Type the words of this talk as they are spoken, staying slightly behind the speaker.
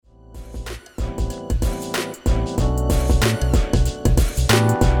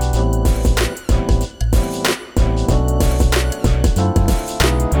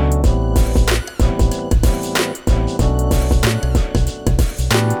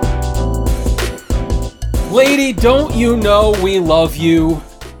Lady, don't you know we love you?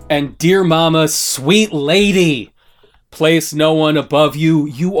 And dear mama, sweet lady, place no one above you.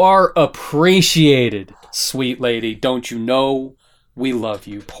 You are appreciated, sweet lady. Don't you know we love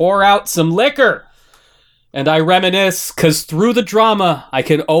you? Pour out some liquor. And I reminisce, 'cause through the drama, I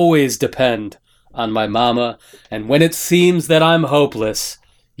can always depend on my mama. And when it seems that I'm hopeless,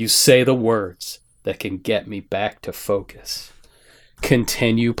 you say the words that can get me back to focus.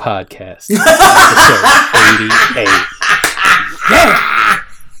 Continue podcast. Episode 88. Yeah!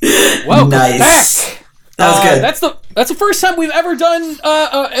 Welcome back! That was good. That's the first time we've ever done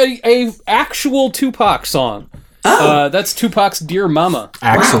a actual Tupac song. Oh. That's Tupac's Dear Mama.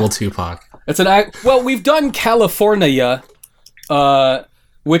 Actual Tupac. It's well, we've done California,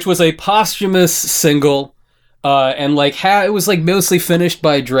 which was a posthumous single, and it was like mostly finished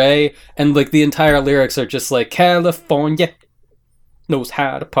by Dre, and like the entire lyrics are just like California knows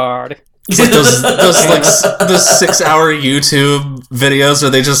how to party. It's like those the 6-hour YouTube videos where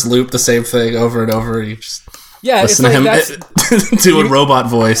they just loop the same thing over and over. You just listen to him do a robot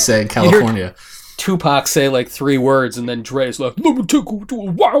voice saying California. Tupac say like 3 words, and then Dre's like, "Let me take you to a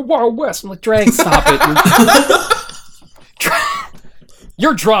wild, wild west." I'm like, Dre, stop it.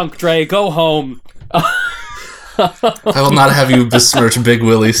 You're drunk, Dre. Go home. I will not have you besmirch Big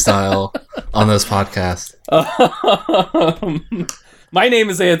Willie style on this podcast. My name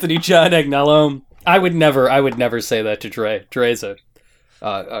is Anthony John Agnello. I would never say that to Dre. Dre's a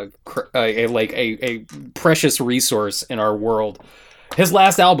precious resource in our world. His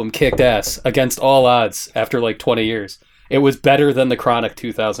last album kicked ass against all odds after like 20 years. It was better than The Chronic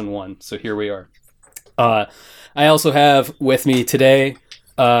 2001. So here we are. I also have with me today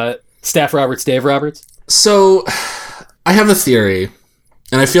Staff Roberts, Dave Roberts. So I have a theory.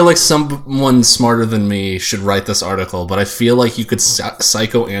 And I feel like someone smarter than me should write this article, but I feel like you could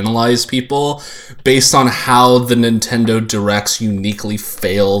psychoanalyze people based on how the Nintendo Directs uniquely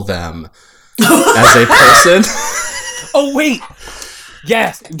fail them as a person. Oh, wait.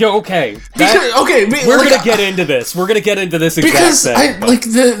 Yes. Okay. We're going to get into this. We're going to get into this exact thing.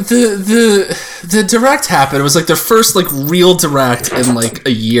 The Direct happened. It was like their first like real Direct in like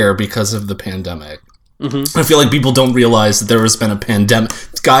a year because of the pandemic. Mm-hmm. I feel like people don't realize that there has been a pandemic.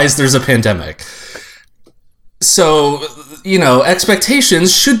 Guys, there's a pandemic. So,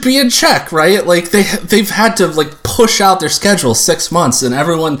 expectations should be in check, right? Like, they've had to, like, push out their schedule 6 months, and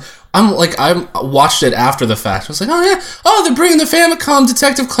everyone... I watched it after the fact. I was like, oh, yeah. Oh, they're bringing the Famicom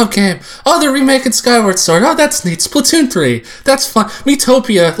Detective Club game. Oh, they're remaking Skyward Sword. Oh, that's neat. Splatoon 3. That's fun.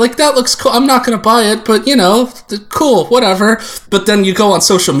 Miitopia. Like, that looks cool. I'm not going to buy it, but, cool. Whatever. But then you go on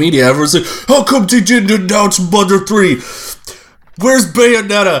social media. Everyone's like, how come they didn't announce Mother 3? Where's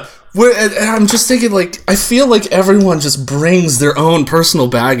Bayonetta? And I'm just thinking, like, I feel like everyone just brings their own personal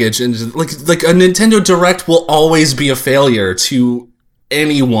baggage. And, like a Nintendo Direct will always be a failure to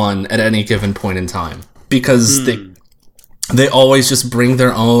anyone at any given point in time because they always just bring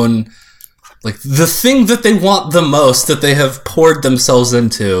their own, like, the thing that they want the most that they have poured themselves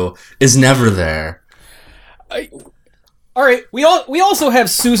into is never there. All right, we also have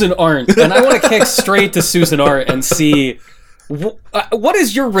Susan Arndt, and I want to kick straight to Susan Arndt and see what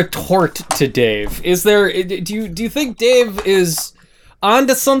is your retort to Dave? Is there do you think Dave is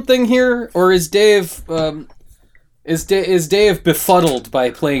onto something here, or is Dave Is Dave befuddled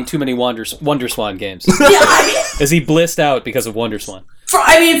by playing too many WonderSwan games? Is he blissed out because of WonderSwan?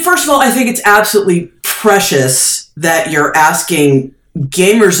 First of all, I think it's absolutely precious that you're asking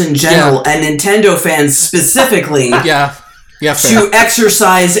gamers in general and Nintendo fans specifically to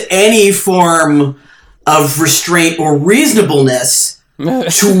exercise any form of restraint or reasonableness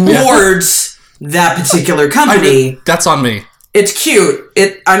towards that particular company. That's on me. It's cute.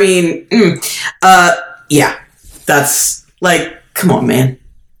 That's like, come on, man.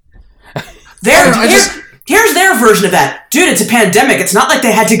 Here's their version of that. Dude, it's a pandemic. It's not like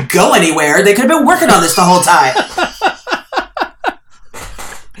they had to go anywhere. They could have been working on this the whole time.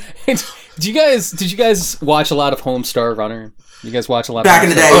 Did you guys watch a lot of Homestar Runner? You guys watch a lot back in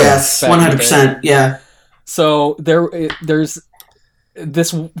the day, yes. 100%, yeah. So there's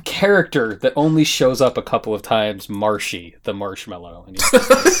this character that only shows up a couple of times, Marshy, the marshmallow. And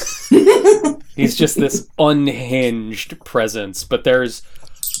he's just this unhinged presence. But there's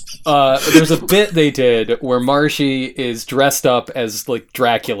a bit they did where Marshy is dressed up as like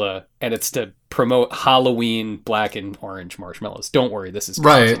Dracula, and it's to promote Halloween black and orange marshmallows. Don't worry, this is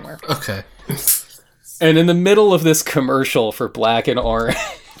right. Somewhere. Okay. And in the middle of this commercial for black and orange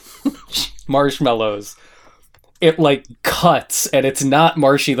marshmallows, it like cuts, and it's not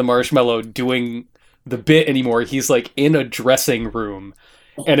Marshy the marshmallow doing the bit anymore. He's like in a dressing room,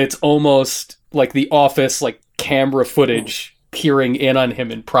 and it's almost like The Office, like camera footage peering in on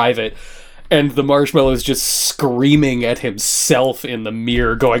him in private, and the Marshmallow is just screaming at himself in the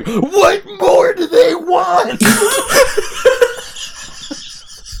mirror, going, "What more do they want?"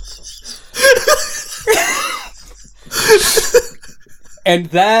 And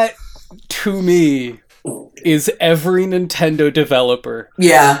that, to me, is every Nintendo developer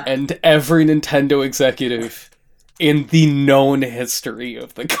and every Nintendo executive in the known history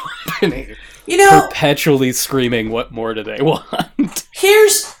of the company. Perpetually screaming, "What more do they want?"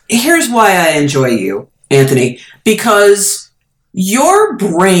 Here's why I enjoy you, Anthony. Because your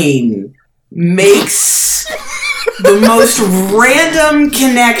brain makes the most random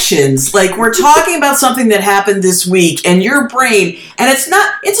connections. Like, we're talking about something that happened this week, and your brain, and it's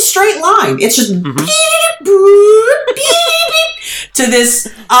a straight line. It's just beep, beep, beep, to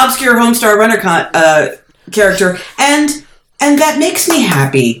this obscure Homestar Runner character, and that makes me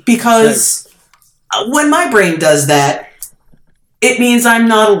happy, because when my brain does that, it means I'm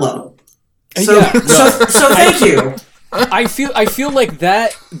not alone. So thank you. I feel like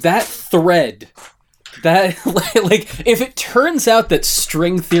that thread, that, like, if it turns out that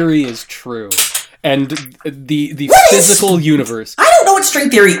string theory is true, and the physical universe, I don't know what string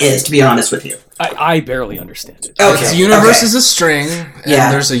theory is, to be honest with you. I barely understand it. Okay. The universe is a string,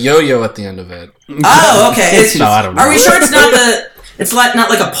 and there's a yo-yo at the end of it. Oh, okay. I don't know. Are we sure it's not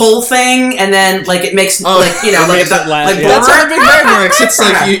like a pull thing, and then like it makes that's how Big Bang works. It's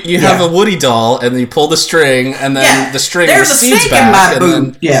like you have a Woody doll, and then you pull the string, and then the string recedes back,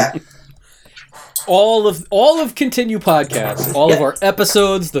 and then all of Continue Podcast, all of our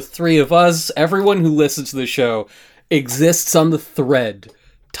episodes, the three of us, everyone who listens to the show exists on the thread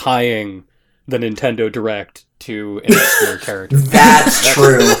tying the Nintendo Direct to an obscure character. That's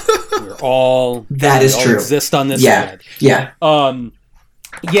true. We're all true. Exist on this thread. Yeah.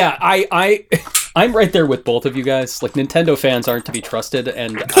 I'm right there with both of you guys. Like, Nintendo fans aren't to be trusted,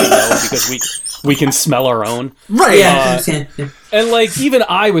 and I know because we can smell our own. Right. And like, even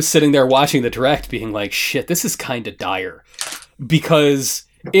I was sitting there watching the Direct being like, shit, this is kind of dire. Because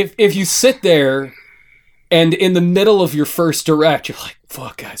if you sit there and in the middle of your first Direct, you're like,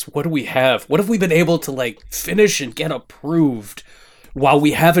 fuck guys, what do we have? What have we been able to like finish and get approved while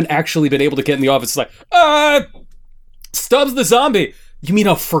we haven't actually been able to get in the office? It's like, Stubbs the Zombie. You mean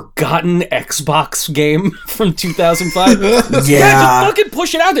a forgotten Xbox game from 2005? Just fucking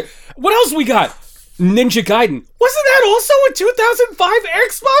push it out there. What else we got? Ninja Gaiden. Wasn't that also a 2005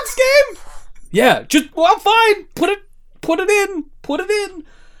 Xbox game? Yeah, fine. Put it in.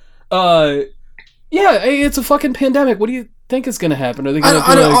 Yeah, it's a fucking pandemic. What do you think is going to happen? Are they going to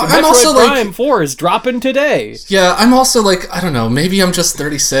be like, Metroid Prime 4 is dropping today? Yeah, I'm also like, I don't know, maybe I'm just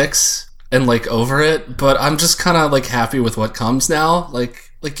 36 and like over it, but I'm just kind of like happy with what comes now.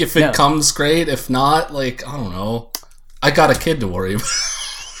 Like if it comes, great. If not, like, I don't know. I got a kid to worry about.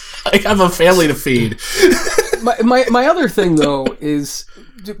 I have a family to feed. my other thing though is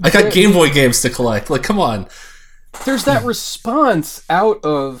I got Game Boy games to collect. Like, come on. There's that response out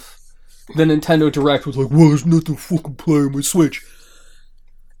of the Nintendo Direct was like, well, there's nothing to fucking play on my Switch.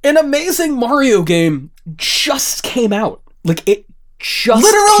 An Amazing Mario game just came out. Like, it just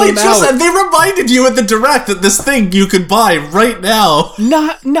came out. They reminded you at the Direct that this thing you could buy right now.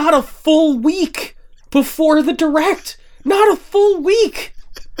 Not a full week before the Direct. Not a full week.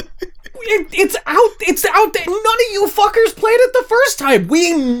 It's out there. None of you fuckers played it the first time.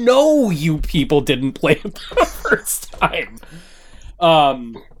 We know you people didn't play it the first time.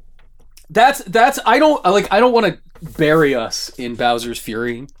 That's I don't want to bury us in Bowser's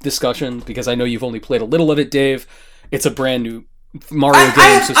Fury discussion because I know you've only played a little of it, Dave. It's a brand new Mario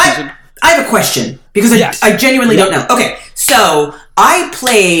game. I have a question because I genuinely don't know. Okay, so I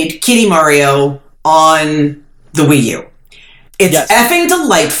played Kitty Mario on the Wii U. It's effing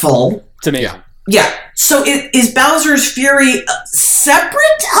delightful. It's amazing. Yeah. So is Bowser's Fury separate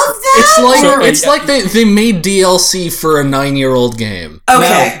of that? It's like they made DLC for a 9-year-old game.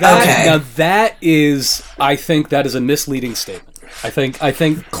 Okay. Now that is, I think that is a misleading statement. I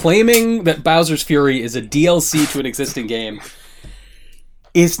think claiming that Bowser's Fury is a DLC to an existing game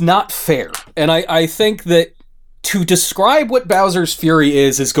is not fair. And I think that to describe what Bowser's Fury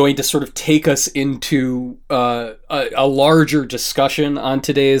is going to sort of take us into a larger discussion on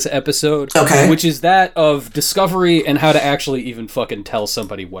today's episode. Okay. Which is that of discovery and how to actually even fucking tell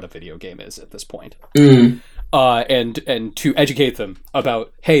somebody what a video game is at this point. And to educate them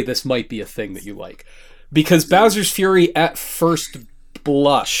about, hey, this might be a thing that you like. Because Bowser's Fury, at first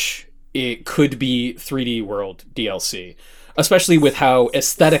blush, it could be 3D World DLC. Especially with how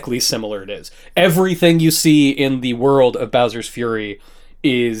aesthetically similar it is. Everything you see in the world of Bowser's Fury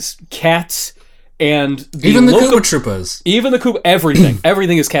is cats, and even the Koopa Troopas. Even the Koopa, everything.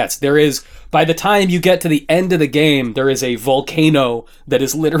 Everything is cats. There is, by the time you get to the end of the game, there is a volcano that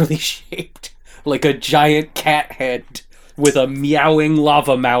is literally shaped like a giant cat head with a meowing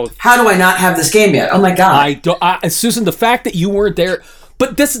lava mouth. How do I not have this game yet? Oh my god. Susan, the fact that you weren't there,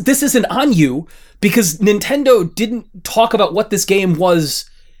 but this isn't on you, because Nintendo didn't talk about what this game was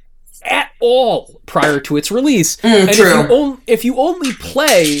at all prior to its release. And true. If you only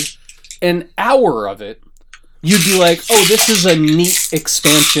play an hour of it, you'd be like, oh, this is a neat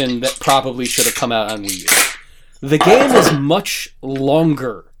expansion that probably should have come out on Wii U. The game is much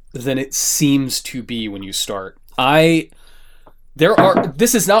longer than it seems to be when you start.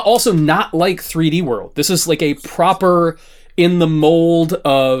 This is also not like 3D World. This is like a proper, in the mold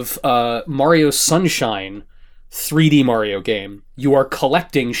of Mario Sunshine 3D Mario game. You are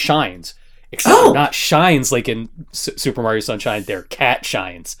collecting shines. Except they're not shines like in Super Mario Sunshine. They're cat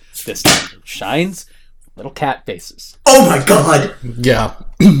shines. This time they're shines, little cat faces. Oh my god! Yeah.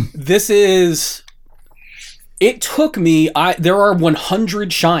 This is... It took me... there are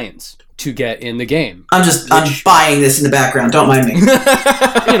 100 shines to get in the game. I'm buying this in the background. Don't mind me.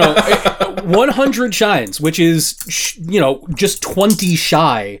 100 shines, which is, just 20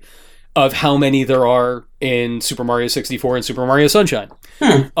 shy of how many there are in Super Mario 64 and Super Mario Sunshine.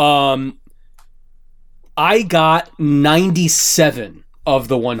 I got 97 of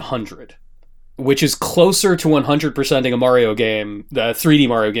the 100, which is closer to 100%ing a Mario game, the 3D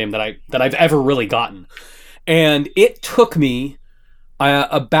Mario game that I've ever really gotten. And it took me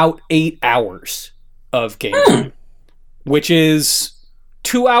about 8 hours of game time, which is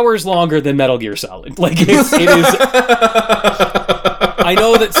 2 hours longer than Metal Gear Solid. Like, it is... I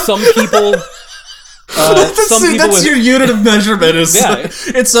know that some people... That's your unit of measurement.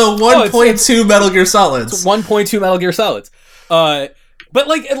 It's a 1.2 Metal Gear Solids. It's 1.2 Metal Gear Solids. But,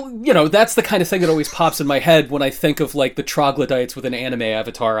 like, that's the kind of thing that always pops in my head when I think of, like, the troglodytes with an anime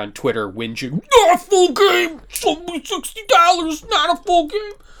avatar on Twitter whinging, not a full game! It's only $60, not a full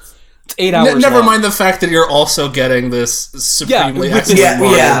game! It's 8 hours Never long. mind the fact that you're also getting this supremely excellent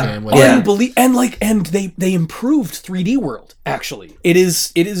Mario game. And they improved 3D World, actually.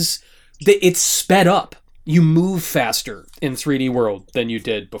 It's sped up. You move faster in 3D World than you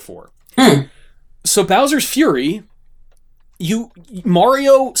did before. So Bowser's Fury,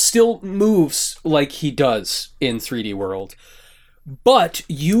 Mario still moves like he does in 3D World, but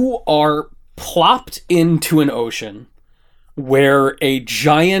you are plopped into an ocean where a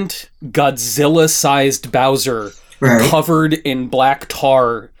giant Godzilla-sized Bowser, covered in black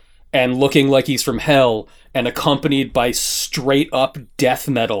tar and looking like he's from hell, and accompanied by straight-up death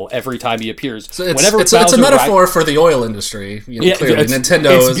metal every time he appears. So it's a metaphor for the oil industry. Clearly,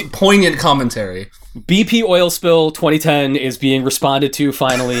 Nintendo's poignant commentary. BP oil spill 2010 is being responded to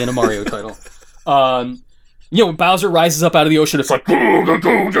finally in a Mario title. When Bowser rises up out of the ocean, it's like...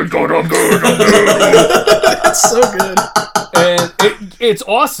 It's so good. And it's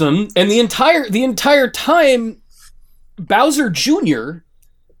awesome. And the entire time, Bowser Jr.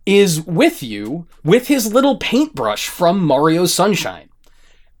 is with you with his little paintbrush from Mario Sunshine.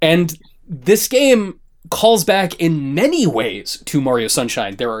 And this game calls back in many ways to Mario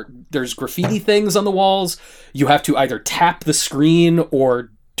Sunshine. There's graffiti things on the walls. You have to either tap the screen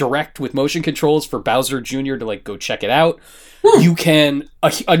or direct with motion controls for Bowser Jr. to go check it out. You can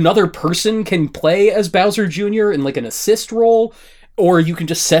another person can play as Bowser Jr. in an assist role, or you can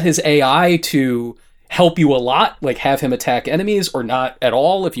just set his AI to help you a lot, have him attack enemies or not at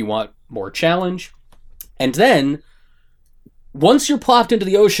all if you want more challenge. And then once you're plopped into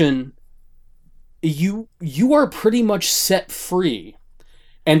the ocean, you are pretty much set free.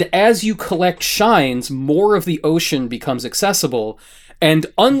 And as you collect shines, more of the ocean becomes accessible. And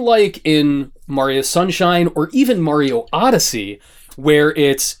unlike in Mario Sunshine or even Mario Odyssey, where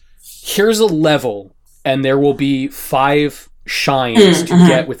it's, here's a level and there will be 5 shines to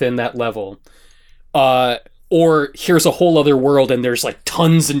get within that level. Or here's a whole other world and there's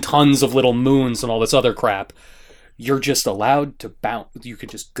tons and tons of little moons and all this other crap. You're just allowed to bounce. You can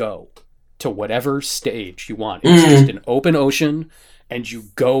just go to whatever stage you want. It's just an open ocean and you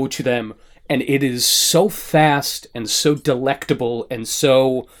go to them. And it is so fast and so delectable and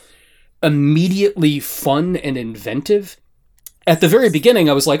so immediately fun and inventive. At the very beginning,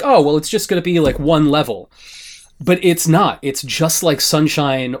 I was like, oh, well, it's just going to be one level. But it's not. It's just like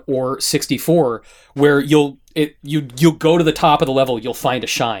Sunshine or 64, where you'll go to the top of the level, you'll find a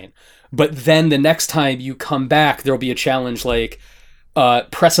shine. But then the next time you come back, there'll be a challenge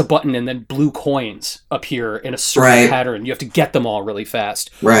press a button and then blue coins appear in a certain pattern. You have to get them all really fast.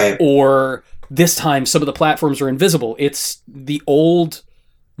 Right. Or this time, some of the platforms are invisible. It's the old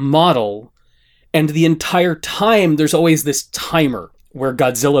model, and the entire time there's always this timer where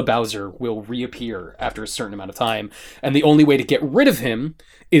Godzilla Bowser will reappear after a certain amount of time, and the only way to get rid of him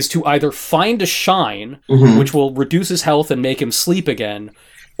is to either find a shine, which will reduce his health and make him sleep again,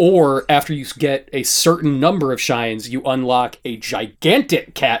 or after you get a certain number of shines, you unlock a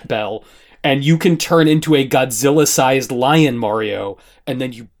gigantic cat bell, and you can turn into a Godzilla-sized lion Mario, and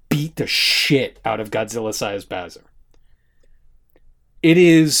then you beat the shit out of Godzilla-sized Bowser. It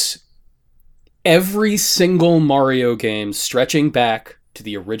is every single Mario game stretching back to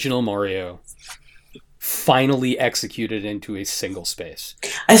the original Mario finally executed into a single space.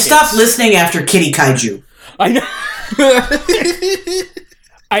 I stopped listening after Kitty Kaiju. I know.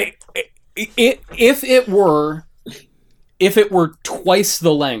 If it were twice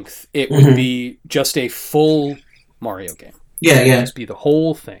the length, it would be just a full Mario game. Yeah. It would just be the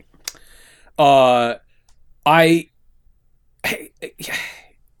whole thing.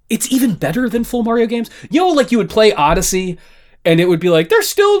 It's even better than full Mario games. You know, like you would play Odyssey, and it would be like, there's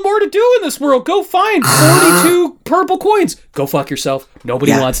still more to do in this world. Go find 42 purple coins. Go fuck yourself.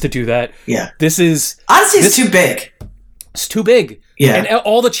 Nobody wants to do that. Yeah. Odyssey's too big. It's too big. Yeah. And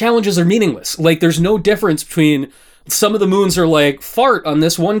all the challenges are meaningless. Like, there's no difference between some of the moons are like, fart on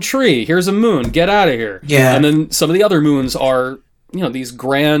this one tree. Here's a moon. Get out of here. Yeah. And then some of the other moons are, you know, these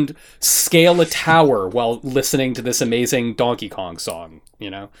grand scale a tower while listening to this amazing Donkey Kong song,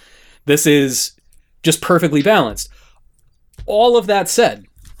 you know? This is just perfectly balanced. All of that said,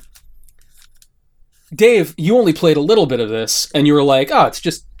 Dave, you only played a little bit of this, and you were like, oh, it's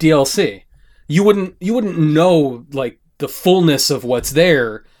just DLC. You wouldn't know, like, the fullness of what's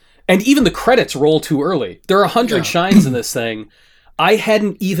there, and even the credits roll too early. There are 100 shines in this thing. I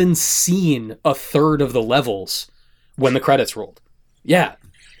hadn't even seen a third of the levels when the credits rolled. Yeah.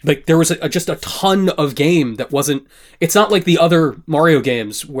 Like, there was just a ton of game that wasn't... It's not like the other Mario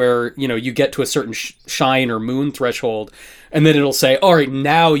games where, you know, you get to a certain shine or moon threshold, and then it'll say, all right,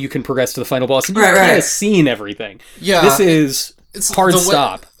 now you can progress to the final boss. And you've kind of seen everything. Yeah. This is hard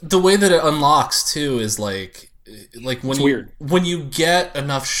stop. The way that it unlocks, too, is like when weird. When you get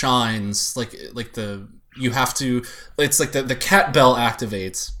enough shines, you have to... It's like the cat bell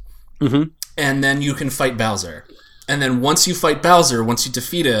activates, and then you can fight Bowser. And then once you fight Bowser, once you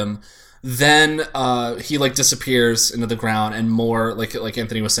defeat him, then he like disappears into the ground, and more like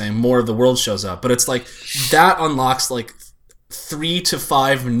Anthony was saying, more of the world shows up. But it's like that unlocks like 3 to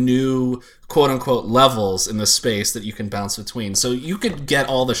 5 new quote unquote levels in the space that you can bounce between. So you could get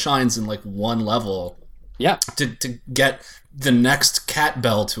all the shines in like one level. Yeah. To get the next cat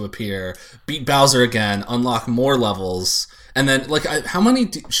bell to appear, beat Bowser again, unlock more levels. And then, like, how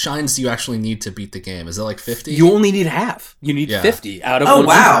many shines do you actually need to beat the game? Is it like 50? You only need half. You need 50 out of 100. Oh,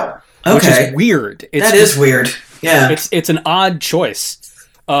 wow. Okay. Which is weird. That is weird. Yeah. It's an odd choice.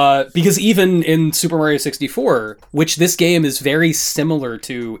 Because even in Super Mario 64, which this game is very similar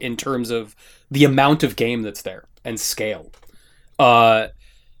to in terms of the amount of game that's there and scale,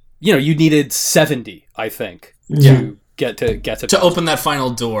 you know, you needed 70, I think, to get to to open that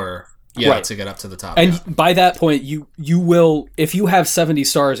final door. Yeah, right. To get up to the top. And by that point, you will, if you have 70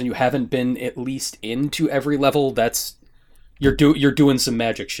 stars and you haven't been at least into every level, that's you're doing some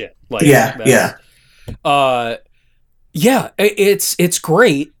magic shit. Like it's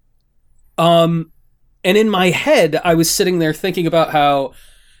great. And in my head, I was sitting there thinking about how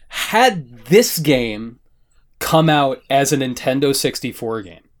had this game come out as a Nintendo 64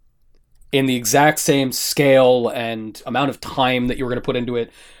 game in the exact same scale and amount of time that you were going to put into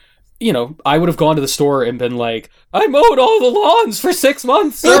it, you know, I would have gone to the store and been like, I mowed all the lawns for 6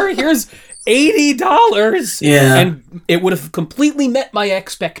 months, sir. Here's $80. Yeah. And it would have completely met my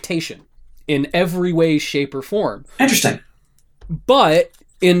expectation in every way, shape, or form. Interesting. But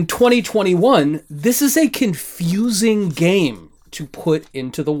in 2021, this is a confusing game to put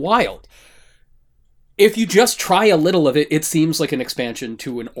into the wild. If you just try a little of it, it seems like an expansion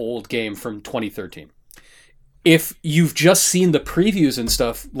to an old game from 2013. If you've just seen the previews and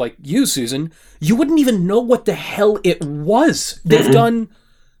stuff, like you, Susan, you wouldn't even know what the hell it was. They've done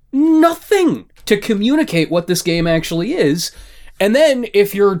nothing to communicate what this game actually is. And then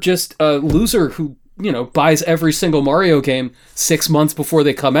if you're just a loser who, you know, buys every single Mario game 6 months before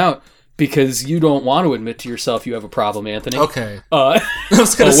they come out because you don't want to admit to yourself you have a problem, Anthony. Okay. I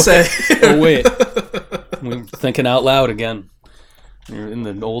was going to say. Wait. We're thinking out loud again. You're in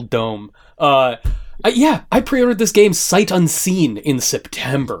the old dome. I pre-ordered this game sight unseen in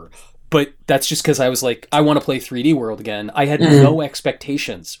September, but that's just because I was like, I want to play 3D World again. I had no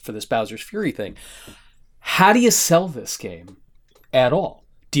expectations for this Bowser's Fury thing. How do you sell this game at all?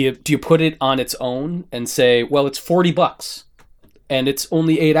 Do you put it on its own and say, well, it's $40 and it's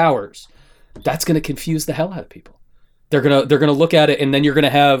only 8 hours. That's going to confuse the hell out of people. They're going to look at it, and then you're going to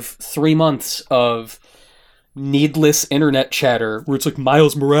have 3 months of needless internet chatter where it's like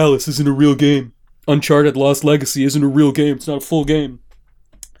Miles Morales isn't a real game. Uncharted Lost Legacy isn't a real game. It's not a full game.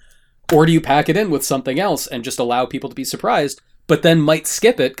 Or do you pack it in with something else and just allow people to be surprised, but then might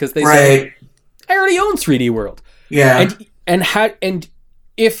skip it because they say, I already own 3D World. Yeah. And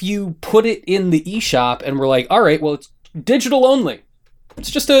if you put it in the eShop and we're like, all right, well, it's digital only.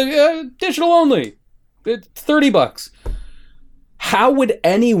 It's just a digital only. It's $30. How would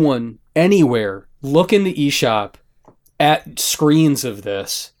anyone anywhere look in the eShop at screens of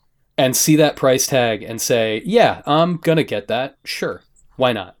this and see that price tag and say, yeah, I'm going to get that. Sure.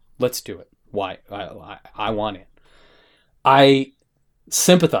 Why not? Let's do it. Why? I want it. I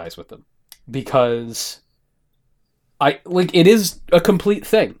sympathize with them because it is a complete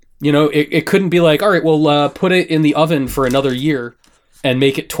thing. You know, it couldn't be like, all right, well, put it in the oven for another year and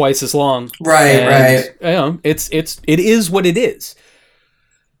make it twice as long. Right. You know, it is what it is.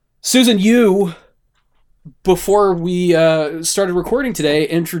 Susan, you, before we started recording today,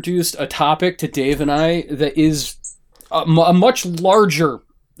 introduced a topic to Dave and I that is a much larger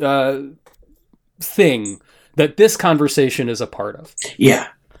thing that this conversation is a part of. Yeah.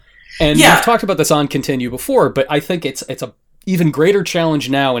 And we've talked about this on Continue before, but I think it's a even greater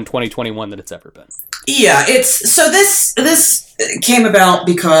challenge now in 2021 than it's ever been. Yeah, this came about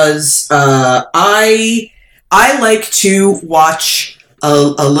because I like to watch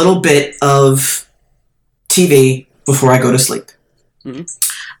a little bit of TV before I go to sleep. Mm-hmm.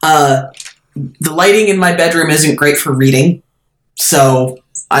 The lighting in my bedroom isn't great for reading, so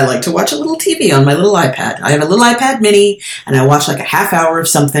I like to watch a little TV on my little iPad. I have a little iPad mini, and I watch like a half hour of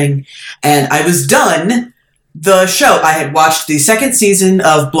something, and I was done the show. I had watched the second season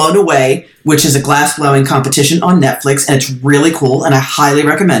of Blown Away, which is a glass blowing competition on Netflix, and it's really cool, and I highly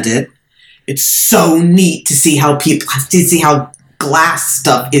recommend it. It's so neat to see how glass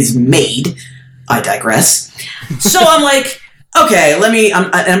stuff is made. I digress. So I'm like, okay,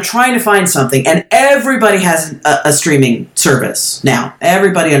 I'm trying to find something, and everybody has a streaming service now.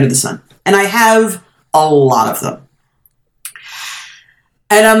 Everybody under the sun. And I have a lot of them.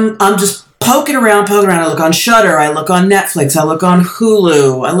 And I'm just poking around. I look on Shudder, I look on Netflix, I look on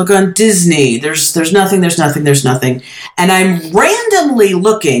Hulu, I look on Disney. There's nothing. And I'm randomly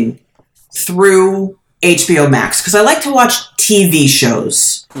looking through HBO Max, because I like to watch TV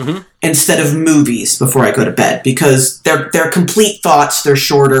shows instead of movies before I go to bed, because they're complete thoughts, they're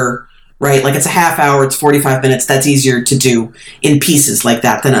shorter, right? Like it's a half hour, it's 45 minutes, that's easier to do in pieces like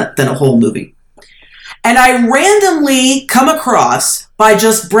that than a whole movie. And I randomly come across by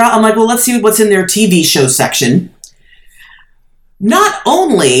just I'm like, well, let's see what's in their TV show section. Not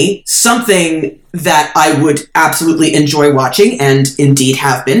only something that I would absolutely enjoy watching, and indeed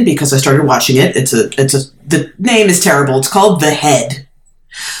have been, because I started watching it. The name is terrible. It's called The Head.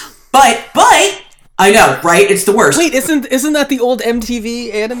 But I know, right? It's the worst. Wait, isn't that the old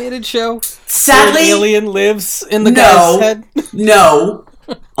MTV animated show? Sadly, where an alien lives in the guy's head. No.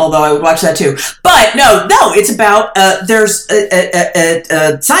 Although I would watch that too. But no, it's about there's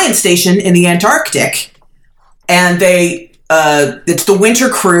a science station in the Antarctic, and it's the winter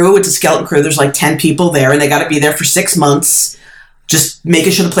crew. It's a skeleton crew. There's like 10 people there, and they got to be there for 6 months, just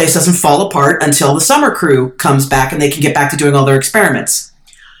making sure the place doesn't fall apart until the summer crew comes back and they can get back to doing all their experiments.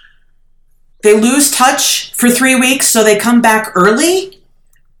 They lose touch for 3 weeks, so they come back early.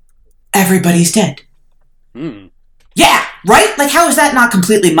 Everybody's dead. Yeah, right? Like, how is that not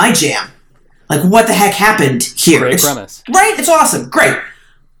completely my jam? Like, what the heck happened here? Great premise. Right? It's awesome. Great.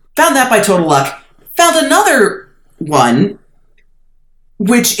 Found that by total luck. Found another one,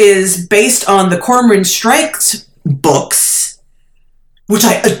 which is based on the Cormoran Strikes books, which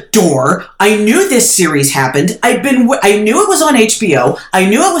I adore. I knew this series happened. I knew it was on HBO. I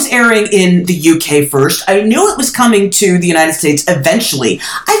knew it was airing in the UK first. I knew it was coming to the United States eventually.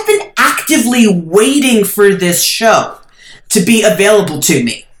 I've been actively waiting for this show to be available to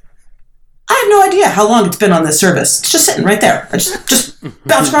me. I have no idea how long it's been on this service. It's just sitting right there. I just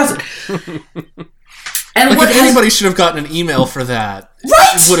bounce across it. And like if anybody should have gotten an email for that,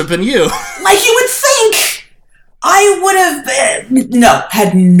 right? It would have been you. Like you would think. I would have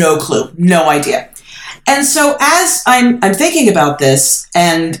had no clue, no idea. And so as I'm thinking about this,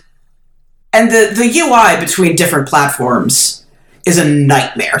 and the UI between different platforms is a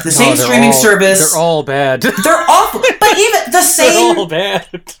nightmare. The same streaming service. They're all bad. They're awful. But even the same all bad.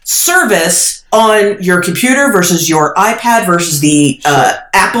 service on your computer versus your iPad versus the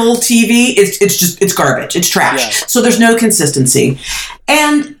Apple TV, it's garbage. It's trash. Yeah. So there's no consistency.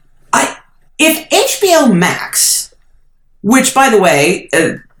 And if HBO Max which, by the way,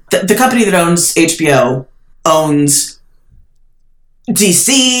 the company that owns HBO owns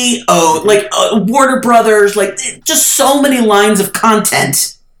DC, Warner Brothers, just so many lines of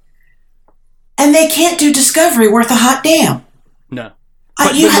content. And they can't do Discovery worth a hot damn. No.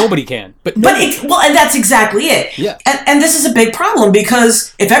 But nobody can. And that's exactly it. Yeah. And this is a big problem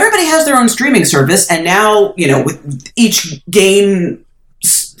because if everybody has their own streaming service, and now, with each game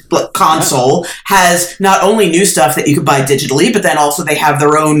console has not only new stuff that you can buy digitally, but then also they have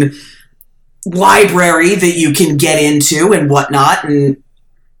their own library that you can get into and whatnot, and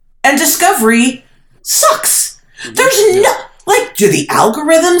Discovery sucks. There's no... do the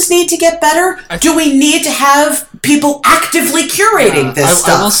algorithms need to get better? Do we need to have people actively curating this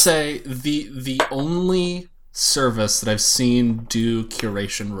stuff? I will say the only service that I've seen do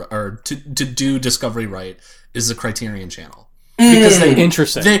curation or to do Discovery right is the Criterion Channel. Because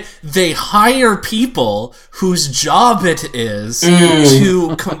they hire people whose job it is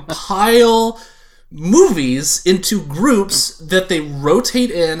to compile movies into groups that they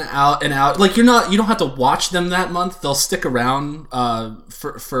rotate in, out and out. You don't have to watch them that month. They'll stick around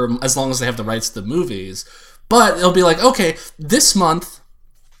for as long as they have the rights to the movies. But it'll be okay, this month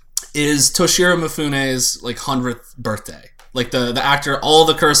is Toshiro Mifune's 100th birthday. The actor, all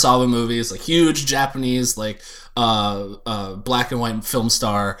the Kurosawa movies, huge Japanese black and white film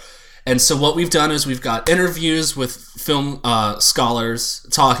star. And so what we've done is we've got interviews with film scholars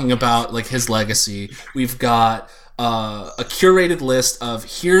talking about his legacy. We've got a curated list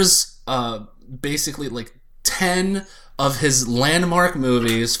of here's basically 10 of his landmark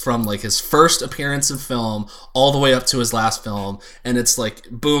movies from his first appearance in film all the way up to his last film, and it's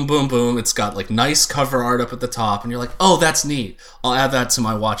boom boom boom. It's got nice cover art up at the top, and you're oh, that's neat, I'll add that to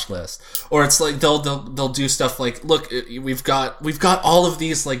my watch list. Or it's they'll do stuff look, we've got all of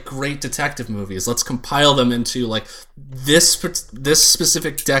these great detective movies, let's compile them into this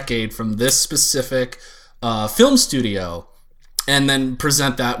specific decade from this specific film studio, and then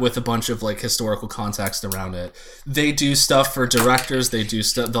present that with a bunch of historical context around it. They do stuff for directors.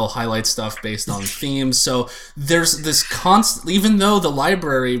 They'll highlight stuff based on themes. So there's this constant, even though the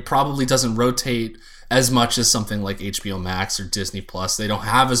library probably doesn't rotate as much as something like HBO Max or Disney Plus. They don't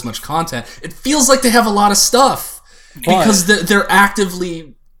have as much content. It feels like they have a lot of stuff because they're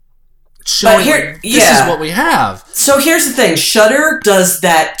actively showing this is what we have. So here's the thing. Shudder does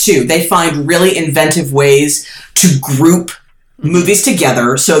that too. They find really inventive ways to group movies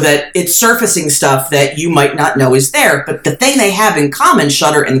together so that it's surfacing stuff that you might not know is there. But the thing they have in common,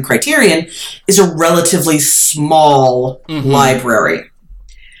 Shudder and Criterion, is a relatively small library.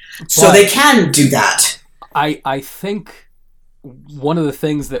 So they can do that. I think one of the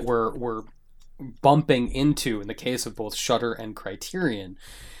things that we're bumping into in the case of both Shudder and Criterion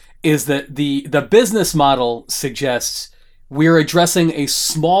is that the business model suggests we're addressing a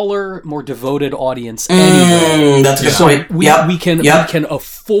smaller, more devoted audience anyway. That's a good point. We can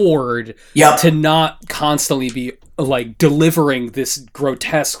afford to not constantly be delivering this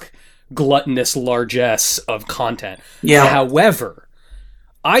grotesque, gluttonous largesse of content. Yeah. However,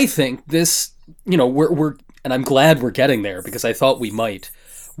 I think this, we're and I'm glad we're getting there because I thought we might.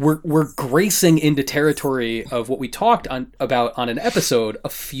 We're gracing into territory of what we talked about on an episode a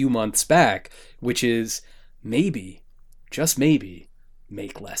few months back, which is maybe, just maybe,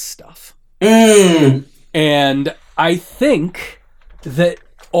 make less stuff. And I think that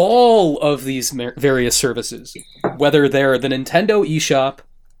all of these various services, whether they're the Nintendo eShop,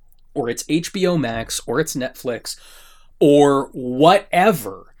 or it's HBO Max, or it's Netflix, or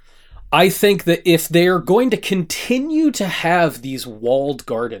whatever, I think that if they're going to continue to have these walled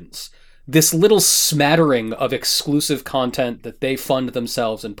gardens, this little smattering of exclusive content that they fund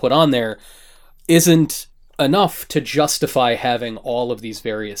themselves and put on there isn't enough to justify having all of these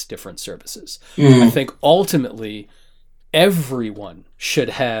various different services. I think ultimately everyone should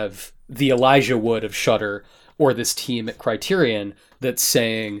have the Elijah Wood of Shudder or this team at Criterion that's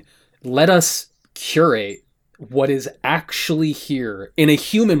saying, let us curate what is actually here in a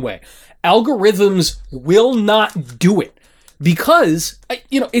human way. Algorithms will not do it because,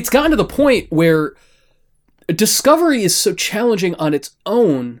 it's gotten to the point where discovery is so challenging on its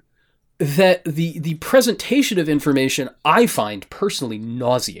own that the presentation of information I find personally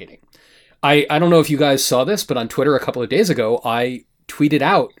nauseating. I don't know if you guys saw this, but on Twitter a couple of days ago, I tweeted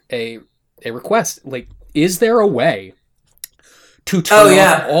out a request. Is there a way to turn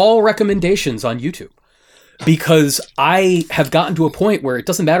off all recommendations on YouTube? Because I have gotten to a point where it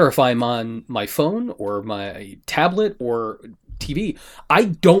doesn't matter if I'm on my phone or my tablet or TV. I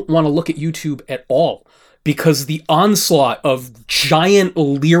don't want to look at YouTube at all because the onslaught of giant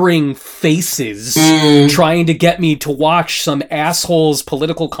leering faces trying to get me to watch some asshole's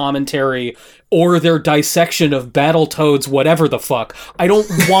political commentary or their dissection of Battletoads, whatever the fuck. I don't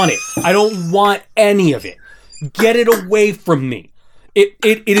want it. I don't want any of it. Get it away from me.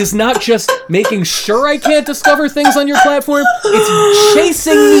 It is not just making sure I can't discover things on your platform. It's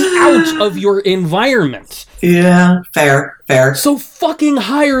chasing me out of your environment. Yeah, fair. So fucking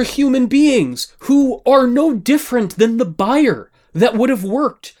hire human beings who are no different than the buyer that would have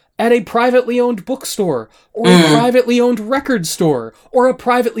worked at a privately owned bookstore or a privately owned record store or a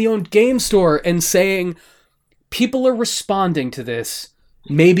privately owned game store and saying, people are responding to this.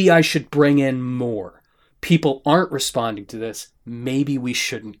 Maybe I should bring in more. People aren't responding to this. Maybe we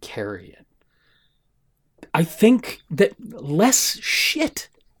shouldn't carry it. I think that less shit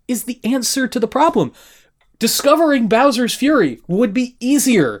is the answer to the problem. Discovering Bowser's Fury would be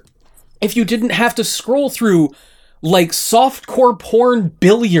easier if you didn't have to scroll through, like, softcore porn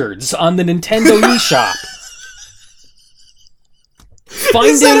billiards on the Nintendo eShop.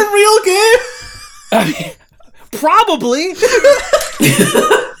 Is that a real game? I mean, probably.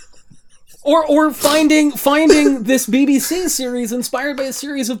 Or finding this BBC series inspired by a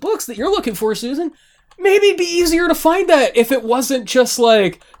series of books that you're looking for, Susan. Maybe it'd be easier to find that if it wasn't just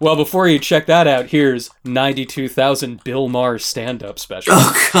like, well, before you check that out, here's 92,000 Bill Maher stand-up special.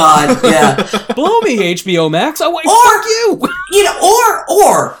 Oh, God, yeah. Blow me, HBO Max. Oh, wait, fuck you. You know,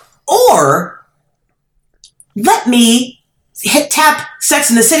 or let me tap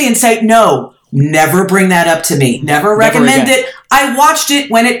Sex and the City and say, no, never bring that up to me. Never recommend it. I watched it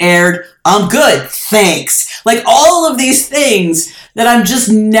when it aired. I'm good. Thanks. Like, all of these things that I'm just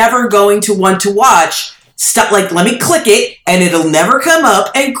never going to want to watch. Like, let me click it, and it'll never come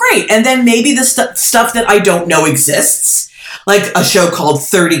up, and great. And then maybe the stuff that I don't know exists, like a show called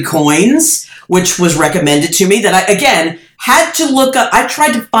 30 Coins, which was recommended to me that I, again, had to look up. I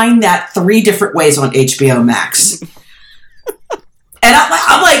tried to find that 3 different ways on HBO Max. And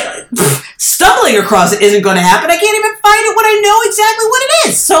I'm like, stumbling across it isn't going to happen. I can't even find it when I know exactly what it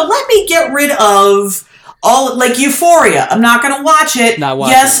is. So let me get rid of all, like, Euphoria. I'm not going to watch it.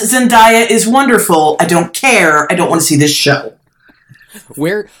 Yes, Zendaya is wonderful. I don't care. I don't want to see this show.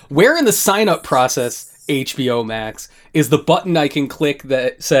 Where in the sign-up process, HBO Max, is the button I can click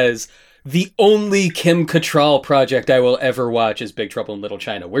that says, the only Kim Cattrall project I will ever watch is Big Trouble in Little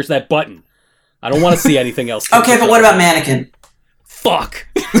China? Where's that button? I don't want to see anything else. Okay, but what about Mannequin? Fuck.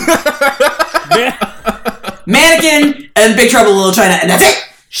 Mannequin and Big Trouble in Little China, and that's it.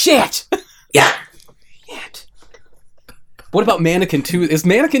 Shit. Yeah. Shit. What about Mannequin 2? Is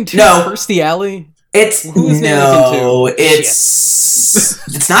Mannequin 2 Kirstie Alley? It's Mannequin 2?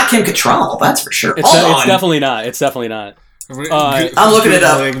 It's not Kim Cattrall. That's for sure. It's definitely not. It's definitely not. I'm looking it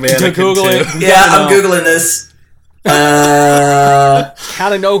up. Google it. Yeah, I'm Googling this. How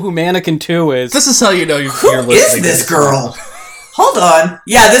to know who Mannequin 2 is? This is how you know you're listening. Who is this girl? Hold on.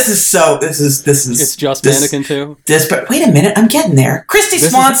 Yeah, this is. It's just Mannequin 2. But wait a minute, I'm getting there. Kristy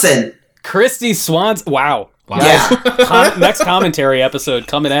Swanson. Kristy Swanson. Wow. Yeah. Next commentary episode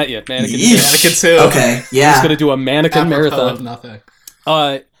coming at you. Mannequin 2. Okay. Yeah. He's gonna do a Mannequin marathon. Nothing.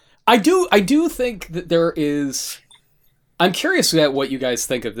 I do think that there is. I'm curious at what you guys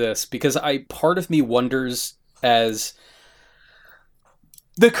think of this, because part of me wonders, as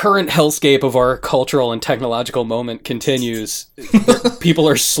the current hellscape of our cultural and technological moment continues, people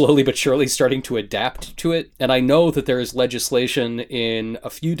are slowly but surely starting to adapt to it. And I know that there is legislation in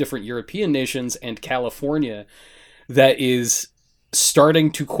a few different European nations and California that is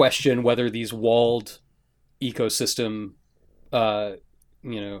starting to question whether these walled ecosystem,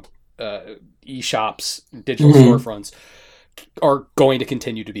 e-shops, digital storefronts are going to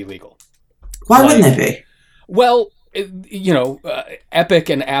continue to be legal. Why wouldn't they be? Well, Epic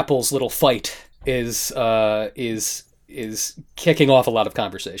and Apple's little fight is kicking off a lot of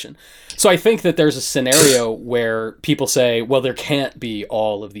conversation. So I think that there's a scenario where people say, well, there can't be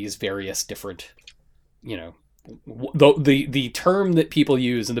all of these various different, the term that people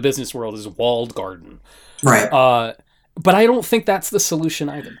use in the business world is walled garden. Right. But I don't think that's the solution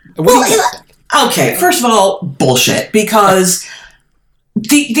either. Okay, first of all, bullshit, because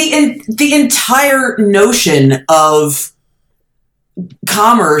the entire notion of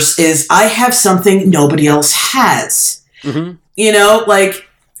commerce is I have something nobody else has. Mm-hmm. Like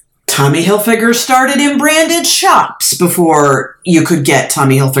Tommy Hilfiger started in branded shops before you could get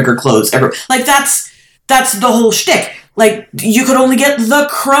Tommy Hilfiger clothes ever. Like that's the whole shtick. Like, you could only get the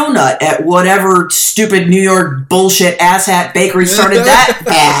Cronut at whatever stupid New York bullshit asshat bakery started that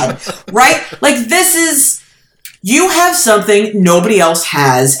ad, right? Like, this is, you have something nobody else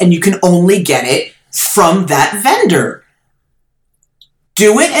has, and you can only get it from that vendor.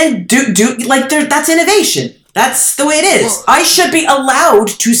 Do it and do like that's innovation. That's the way it is. Well, I should be allowed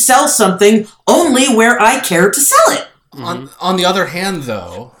to sell something only where I care to sell it. On the other hand,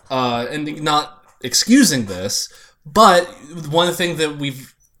 though, and not excusing this, but one thing that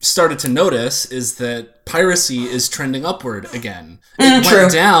we've started to notice is that piracy is trending upward again. It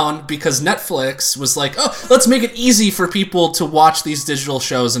went down because Netflix was like, oh, let's make it easy for people to watch these digital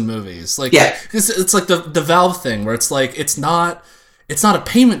shows and movies. Like, it's like the Valve thing where it's like, it's not a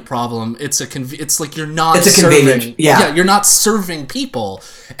payment problem. It's like you're not serving. Yeah, you're not serving people.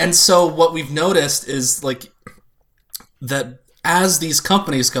 And so what we've noticed is like that as these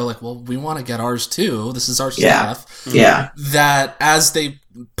companies go like, well, we want to get ours too. This is our stuff. Yeah. That as they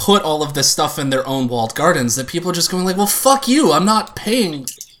put all of this stuff in their own walled gardens, that people are just going like, well, fuck you. I'm not paying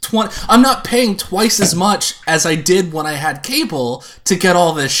twice as much as I did when I had cable to get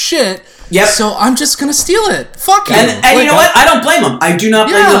all this shit. Yep. So I'm just going to steal it. Fuck you. And you know what? I don't blame them. I do not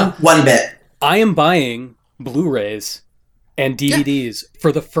blame them one bit. I am buying Blu-rays and DVDs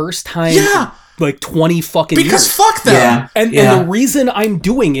for the first time in like 20 fucking years. Because fuck them. And the reason I'm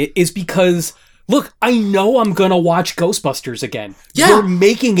doing it is because, look, I know I'm going to watch Ghostbusters again. Yeah. You're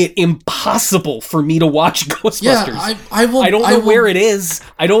making it impossible for me to watch Ghostbusters. Yeah, I don't know where it is.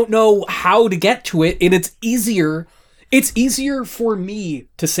 I don't know how to get to it. And it's easier for me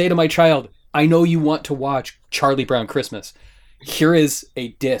to say to my child, I know you want to watch Charlie Brown Christmas. Here is a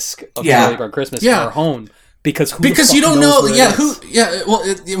disc of Charlie Brown Christmas in our home. Because you don't know well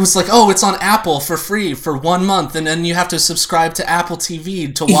it was like, oh, it's on Apple for free for 1 month and then you have to subscribe to Apple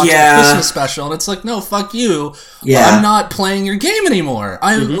TV to watch the Christmas special, and it's like, no, fuck you. I'm not playing your game anymore.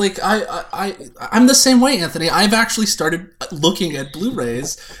 I'm the same way, Anthony. I've actually started looking at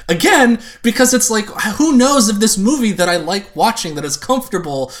Blu-rays again because it's like, who knows if this movie that I like watching, that is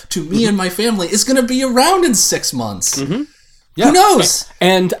comfortable to me and my family, is going to be around in 6 months. Yeah. Who knows?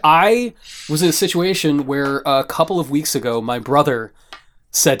 And I was in a situation where a couple of weeks ago, my brother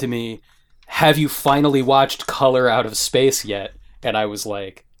said to me, have you finally watched Color Out of Space yet? And I was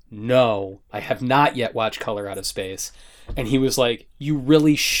like, no, I have not yet watched Color Out of Space. And he was like, you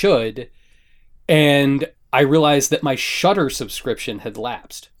really should. And I realized that my Shudder subscription had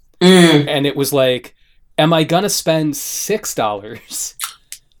lapsed. And it was like, am I going to spend $6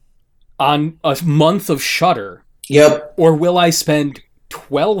 on a month of Shudder? Yep. Or will I spend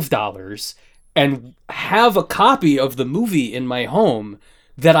 $12 and have a copy of the movie in my home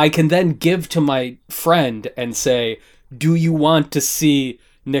that I can then give to my friend and say, do you want to see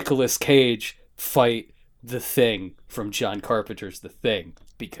Nicolas Cage fight the Thing from John Carpenter's The Thing?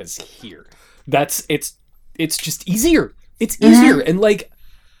 Because here. It's just easier. It's easier. And like,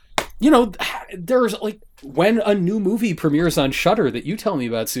 you know, there's like, when a new movie premieres on Shudder that you tell me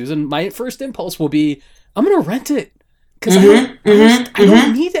about, Susan, my first impulse will be, I'm going to rent it because I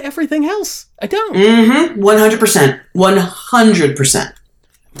don't need everything else. I don't. 100%. 100%.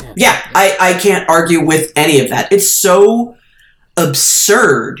 Yeah, I can't argue with any of that. It's so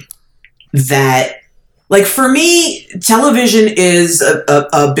absurd that, like, for me, television is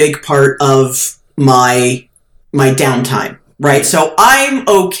a big part of my downtime, right? So I'm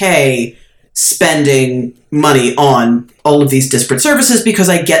okay spending money on all of these disparate services because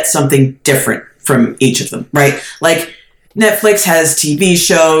I get something different from each of them, right? Like, Netflix has TV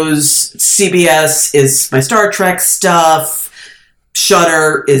shows, CBS is my Star Trek stuff,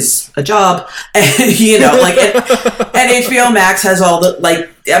 Shudder is a job, and, you know, like, and HBO Max has all the,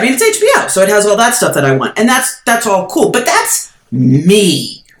 like, I mean, it's HBO, so it has all that stuff that I want, and that's all cool, but that's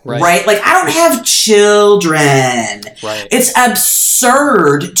me. Right? Like, I don't have children. Right. It's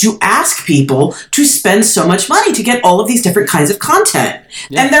absurd to ask people to spend so much money to get all of these different kinds of content.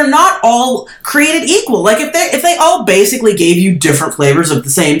 Yeah. And they're not all created equal. Like, if they all basically gave you different flavors of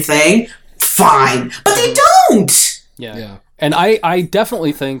the same thing, fine. But they don't. Yeah. And I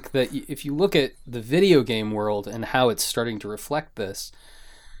definitely think that if you look at the video game world and how it's starting to reflect this,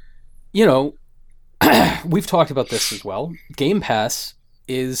 you know, we've talked about this as well. Game Pass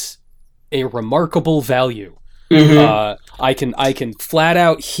is a remarkable value. I can flat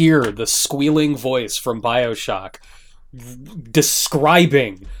out hear the squealing voice from BioShock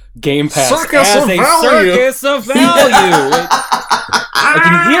describing Game Pass circus as a circus of value. I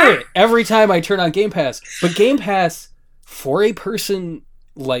can hear it every time I turn on Game Pass. But Game Pass, for a person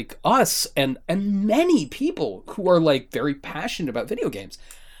like us and many people who are like very passionate about video games,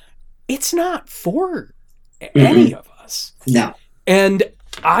 it's not for any of us. No. And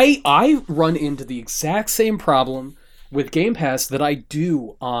I run into the exact same problem with Game Pass that I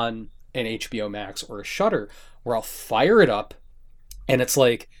do on an HBO Max or a Shudder, where I'll fire it up and it's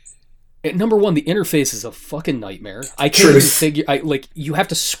like, number one, the interface is a fucking nightmare. I can't even figure. You have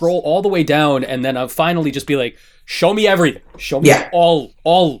to scroll all the way down, and then I'll finally just be like, "Show me everything. Show me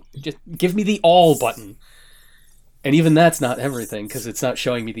all. Just give me the all button." And even that's not everything because it's not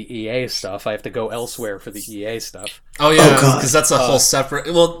showing me the EA stuff. I have to go elsewhere for the EA stuff. Oh yeah, because that's a whole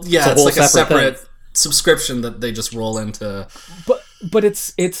separate. Well, yeah, it's like a separate subscription that they just roll into. But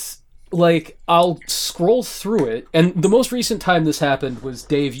it's. Like, I'll scroll through it, and the most recent time this happened was,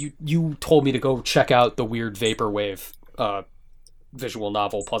 Dave, you told me to go check out the weird Vaporwave visual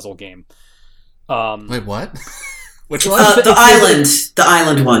novel puzzle game. Wait, what? Which one? The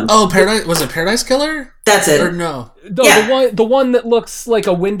island one. Oh, Paradise, was it Paradise Killer? That's it. Or no? No, the one that looks like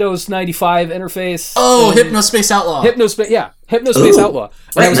a Windows 95 interface. Oh, Hypnospace Outlaw. Hypnospace Outlaw.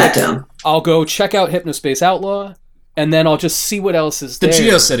 Write that down. I'll go check out Hypnospace Outlaw, and then I'll just see what else is there. The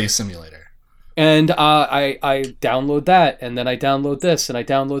GeoCity simulator. And I download that, and then I download this, and I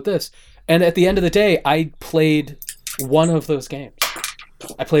download this. And at the end of the day, I played one of those games.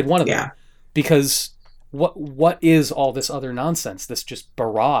 I played one of them. Because what is all this other nonsense? This just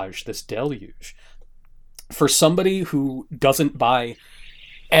barrage, this deluge. For somebody who doesn't buy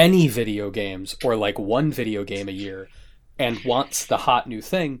any video games, or like one video game a year, and wants the hot new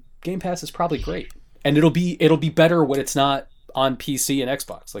thing, Game Pass is probably great. And it'll be better when it's not on PC and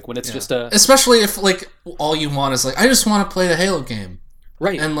Xbox. Like when it's just especially if like all you want is like, I just want to play the Halo game,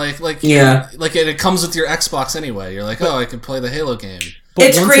 right? And like it comes with your Xbox anyway. You're like, I can play the Halo game. But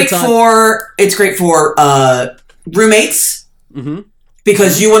it's great for roommates. Mm-hmm.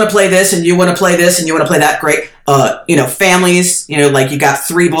 Because you want to play this and you want to play this and you want to play that. Great. Families, like you got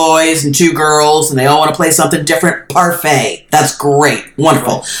 3 boys and 2 girls and they all want to play something different. Parfait. That's great.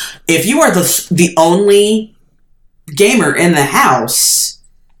 Wonderful. Right. If you are the only gamer in the house,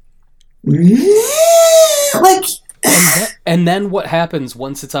 like... and then what happens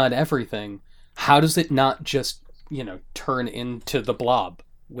once it's on everything? How does it not just, turn into the Blob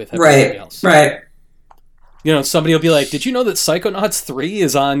with everything else? Right. Somebody will be like, did you know that Psychonauts 3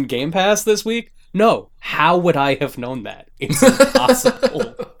 is on Game Pass this week? No. How would I have known that? It's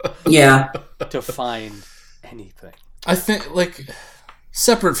impossible to find anything. I think,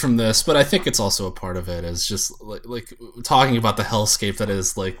 separate from this, but I think it's also a part of it, is just, like talking about the hellscape that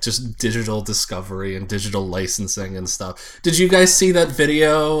is, just digital discovery and digital licensing and stuff. Did you guys see that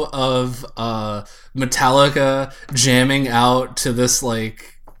video of Metallica jamming out to this,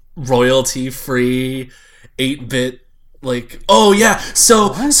 royalty-free 8-bit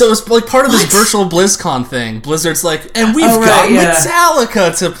so it's like part of this virtual BlizzCon thing. Blizzard's like, and we've got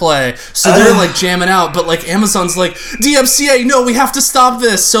Metallica to play, so they're jamming out, but Amazon's like, DMCA, no, we have to stop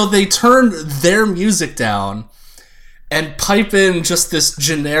this. So they turn their music down and pipe in just this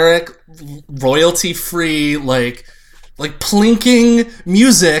generic royalty-free plinking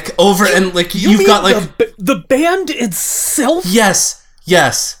music over, and you've got the band itself. Yes.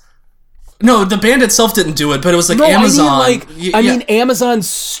 No, the band itself didn't do it, but it was Amazon. I mean Amazon's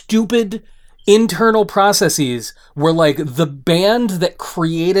stupid internal processes were the band that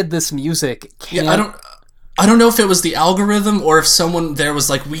created this music can't... I don't know if it was the algorithm or if someone there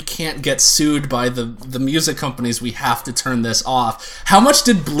was we can't get sued by the music companies, we have to turn this off. How much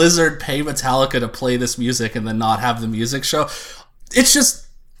did Blizzard pay Metallica to play this music and then not have the music show? It's just...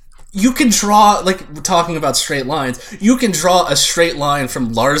 You can draw, we're talking about straight lines, you can draw a straight line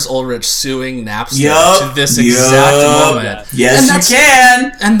from Lars Ulrich suing Napster to this exact moment. Yes, you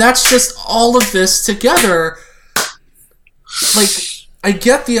can! And that's just all of this together. I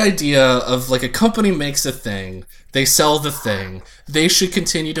get the idea of, a company makes a thing, they sell the thing, they should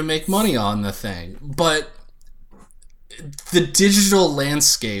continue to make money on the thing, but the digital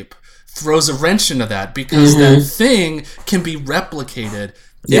landscape throws a wrench into that, because that thing can be replicated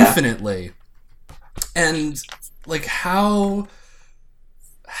infinitely. And how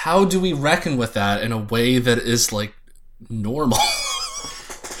do we reckon with that in a way that is normal?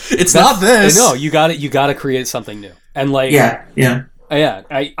 That's not this. No, you got to create something new. And you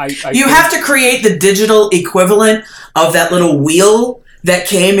have to create the digital equivalent of that little wheel that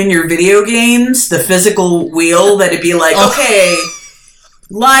came in your video games, the physical wheel that'd be okay,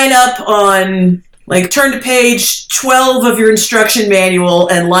 line up on turn to page 12 of your instruction manual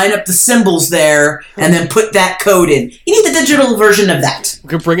and line up the symbols there and then put that code in. You need the digital version of that.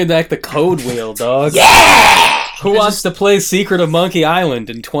 We're bringing back the code wheel, dog. Yeah! Who wants to play Secret of Monkey Island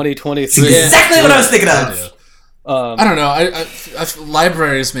in 2023? Exactly what I was thinking of. I don't know. I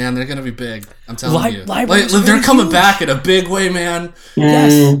libraries, man, they're going to be big. I'm telling you. They're coming back in a big way, man.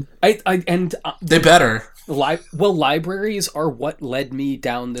 Yes. They better. Libraries are what led me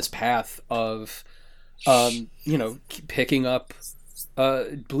down this path of, picking up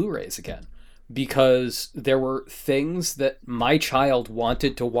Blu-rays again, because there were things that my child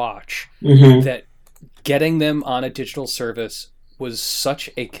wanted to watch that getting them on a digital service was such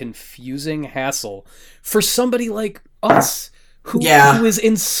a confusing hassle for somebody like us who is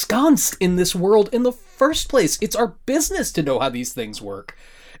ensconced in this world in the first place. It's our business to know how these things work.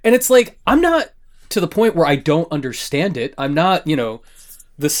 And it's like, I'm not to the point where I don't understand it. I'm not,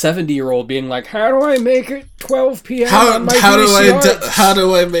 the 70-year-old being like, how do I make it 12 p.m. on my VCR? How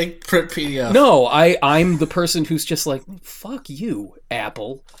do I make print PDF? No, I'm the person who's just like, fuck you,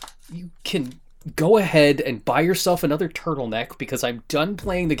 Apple. You can go ahead and buy yourself another turtleneck because I'm done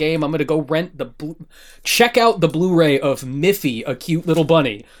playing the game. I'm going to go check out the Blu-ray of Miffy, a cute little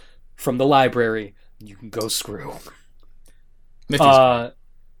bunny, from the library. You can go screw.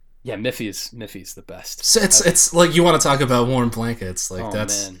 Miffy's the best. So it's like, you want to talk about warm blankets. Like,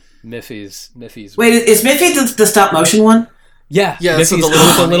 that's... man. Miffy's. Wait, is Miffy the stop motion one? Yeah. Miffy's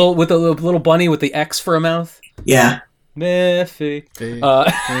with the little bunny with the X for a mouth. Yeah. Miffy.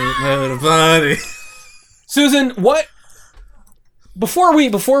 Susan, what? Before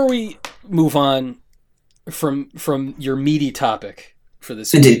we move on from your meaty topic for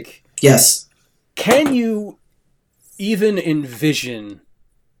this week, yes, can you even envision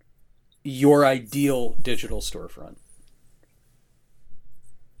your ideal digital storefront?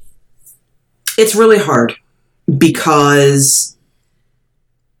 It's really hard because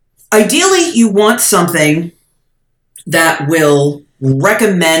ideally you want something that will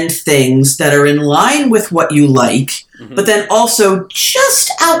recommend things that are in line with what you like, but then also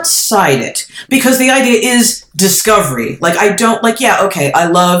just outside it. Because the idea is discovery. Like, I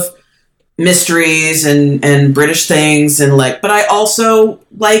love mysteries and British things, but I also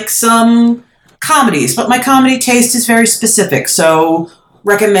like some comedies, but my comedy taste is very specific. So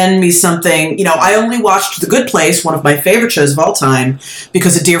recommend me something. I only watched The Good Place, one of my favorite shows of all time,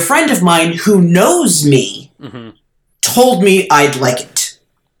 because a dear friend of mine who knows me told me I'd like it.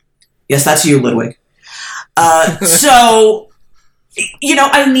 Yes, that's you, Ludwig. So,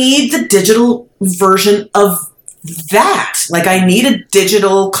 I need the digital version of that. Like, I need a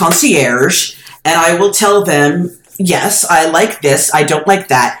digital concierge, and I will tell them, yes, I like this, I don't like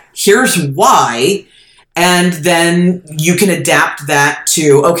that, here's why, and then you can adapt that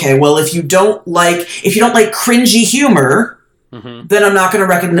to, okay, well, if you don't like cringy humor, then I'm not going to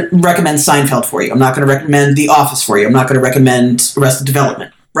recommend Seinfeld for you. I'm not going to recommend The Office for you. I'm not going to recommend Arrested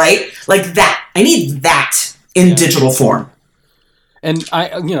Development, right? Like that. I need that in digital form. And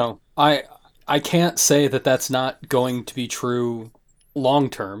I can't say that that's not going to be true long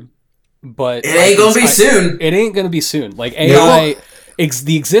term, but it ain't going to be soon. It ain't going to be soon. Like AI,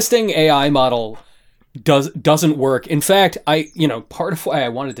 the existing AI model doesn't work. In fact, part of why I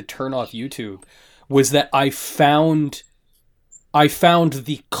wanted to turn off YouTube was that I found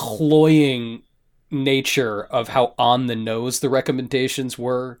the cloying nature of how on the nose the recommendations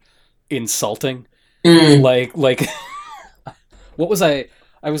were insulting. Like what was I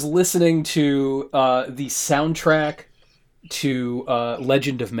was listening to the soundtrack to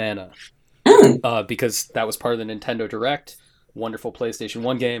Legend of Mana because that was part of the Nintendo Direct. Wonderful PlayStation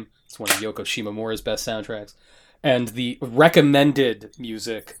 1 game. It's one of Yoko Shimomura's best soundtracks. And the recommended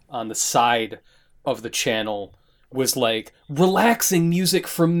music on the side of the channel was like relaxing music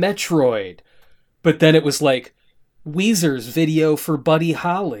from Metroid, but then it was like Weezer's video for Buddy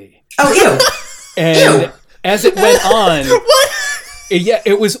Holly. Oh, ew! And as it went on,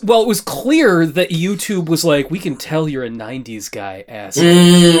 it was clear that YouTube was like, we can tell you're a '90s guy, asshole.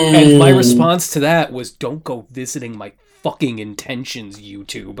 And my response to that was, don't go visiting my fucking intentions,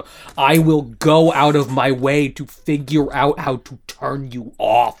 YouTube. I will go out of my way to figure out how to turn you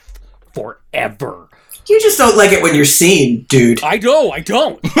off forever. You just don't like it when you're seen, dude. I don't.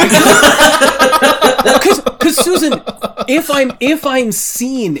 Because Susan, if I'm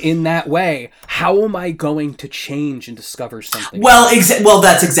seen in that way, how am I going to change and discover something? Well,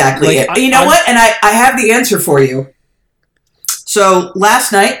 that's exactly it. You know what? And I have the answer for you. So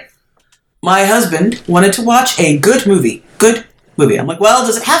last night, my husband wanted to watch a good movie. I'm like, well,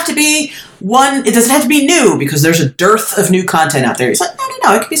 does it have to be one? It doesn't have to be new because there's a dearth of new content out there. He's like,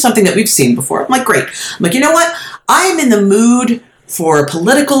 no, it could be something that we've seen before. I'm like, great. I'm like, you know what? I'm in the mood for a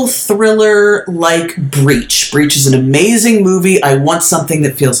political thriller like Breach. Breach is an amazing movie. I want something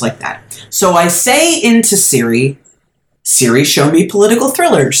that feels like that. So I say into Siri, show me political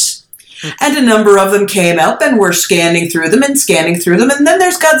thrillers. And a number of them came up, and we're scanning through them, and then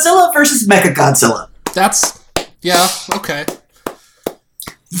there's Godzilla versus Mechagodzilla. Okay.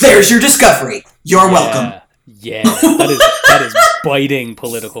 There's your discovery. You're welcome. Yeah, that is biting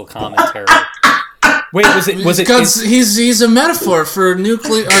political commentary. Wait, was it? He's a metaphor for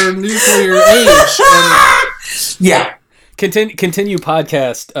nuclear age. Yeah. Continue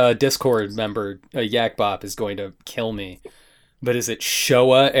podcast. Discord member Yak Bop is going to kill me. But is it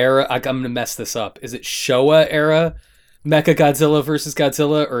Showa era? I'm gonna mess this up. Is it Showa era Mechagodzilla versus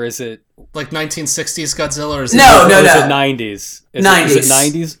Godzilla, or is it like 1960s Godzilla? Or is it no. Is it 90s? 90s.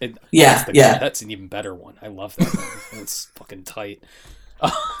 Is it 90s? Yeah. That's an even better one. I love that one. It's fucking tight.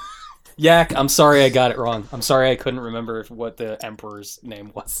 Yak, I'm sorry I got it wrong. I'm sorry I couldn't remember what the Emperor's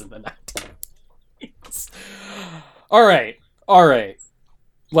name was in the 1990s. All right.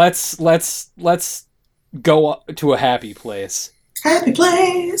 Let's go to a happy place. Happy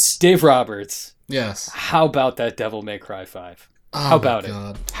place. Dave Roberts. Yes. How about that Devil May Cry 5? Oh, How about it?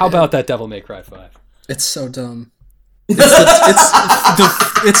 How about that Devil May Cry 5? It's so dumb. It's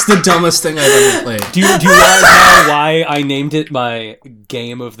the dumbest thing I've ever played. Do you want to know why I named it my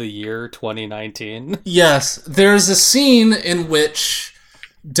Game of the Year 2019? Yes. There's a scene in which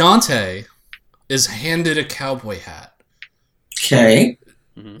Dante is handed a cowboy hat. Okay.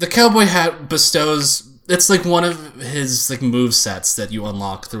 The cowboy hat bestows... It's like one of his like move sets that you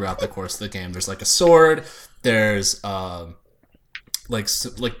unlock throughout the course of the game. There's like a sword. There's like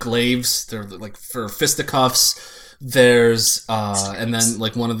glaives. They're like for fisticuffs. There's and then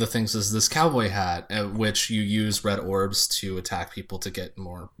like one of the things is this cowboy hat, at which you use red orbs to attack people to get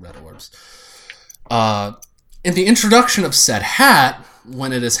more red orbs. In the introduction of said hat,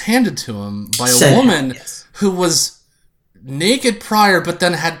 when it is handed to him by a woman who was naked prior, but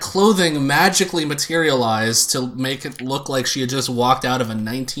then had clothing magically materialized to make it look like she had just walked out of a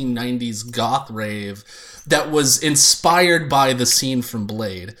 1990s goth rave that was inspired by the scene from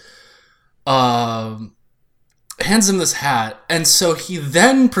Blade, hands him this hat, and so he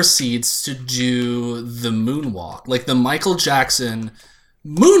then proceeds to do the moonwalk, like the Michael Jackson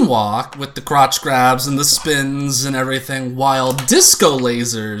moonwalk with the crotch grabs and the spins and everything, while disco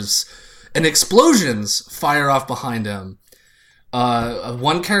lasers and explosions fire off behind him.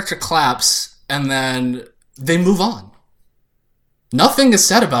 One character claps, and then they move on. Nothing is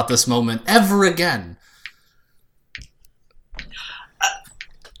said about this moment ever again.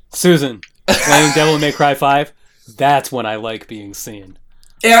 Susan, playing Devil May Cry 5, that's when I like being seen.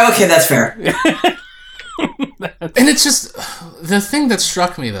 Yeah, okay, that's fair. And it's just... The thing that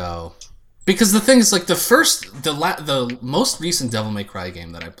struck me, though... Because the thing is, like, the most recent Devil May Cry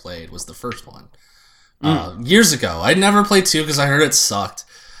game that I played was the first one. Years ago. I'd never played 2 because I heard it sucked.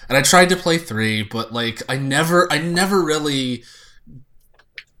 And I tried to play 3, but like I never really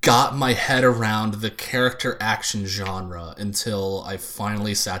got my head around the character action genre until I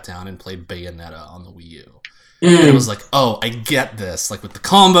finally sat down and played Bayonetta on the Wii U. And it was like, oh, I get this. Like with the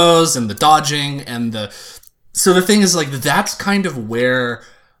combos and the dodging and so the thing is, like, that's kind of where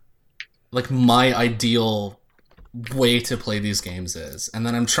like my ideal way to play these games is. And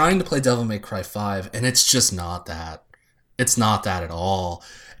then I'm trying to play Devil May Cry 5, and it's just not that. It's not that at all.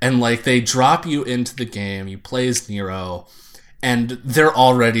 And like they drop you into the game, you play as Nero, and they're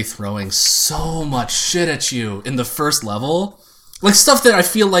already throwing so much shit at you in the first level. Like stuff that I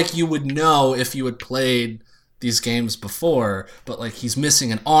feel like you would know if you had played these games before, but like he's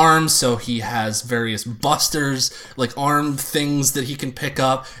missing an arm, so he has various busters, like arm things that he can pick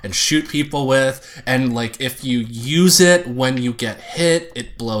up and shoot people with, and like if you use it when you get hit,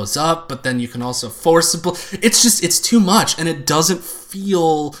 it blows up, but then you can also forcibly... It's too much, and it doesn't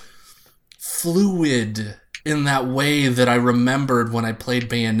feel fluid in that way that I remembered when I played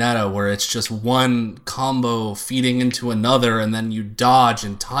Bayonetta, where it's just one combo feeding into another, and then you dodge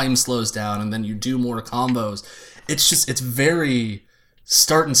and time slows down, and then you do more combos. It's very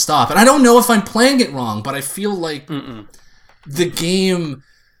start and stop. And I don't know if I'm playing it wrong, but I feel like the game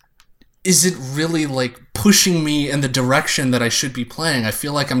isn't really like pushing me in the direction that I should be playing. I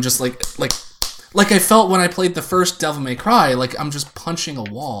feel like I'm just like I felt when I played the first Devil May Cry, like I'm just punching a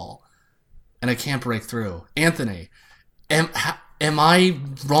wall. And I can't break through. Anthony, am I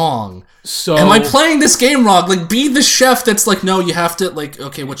wrong? So am I playing this game wrong? Like, be the chef that's like, no, you have to, like,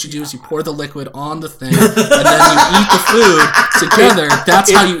 okay, what you do is you pour the liquid on the thing, and then you eat the food together.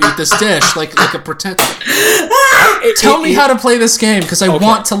 That's how you eat this dish, like a pretend. Tell me how to play this game, because I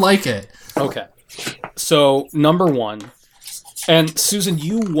want to like it. Okay. So, number one, and Susan,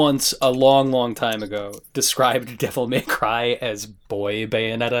 you once, a long, long time ago, described Devil May Cry as boy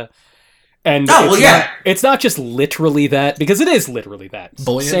Bayonetta. And it's not just literally that, because it is literally that.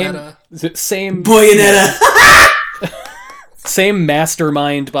 Boyonetta. Same Boyonetta. Same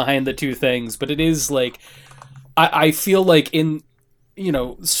mastermind behind the two things, but it is like, I feel like in,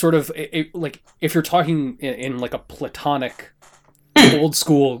 sort of, like, if you're talking in like a platonic old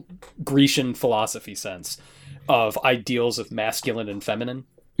school Grecian philosophy sense of ideals of masculine and feminine.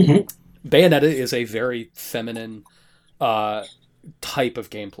 Mm-hmm. Bayonetta is a very feminine type of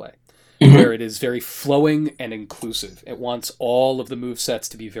gameplay, where it is very flowing and inclusive. It wants all of the movesets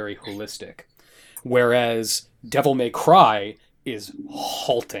to be very holistic. Whereas Devil May Cry is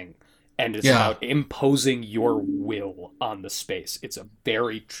halting and is about imposing your will on the space. It's a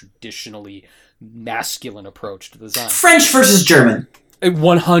very traditionally masculine approach to design. French versus German.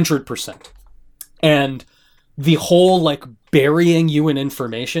 100%. And the whole, like, burying you in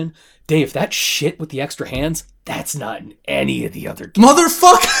information, Dave, that shit with the extra hands, that's not in any of the other games.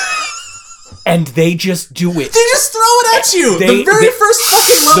 Motherfucker! And they just do it. They just throw it at you! The very first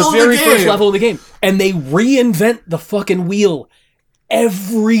fucking level of the game! The very first level of the game. And they reinvent the fucking wheel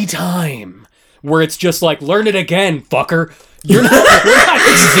every time. Where it's just like, learn it again, fucker. You're not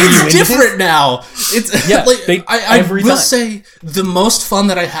it's different now. It's like I will time. say the most fun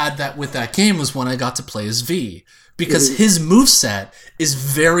that I had with that game was when I got to play as V, because his moveset is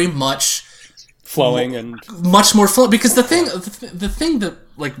very much flowing and much more flow. Because the thing that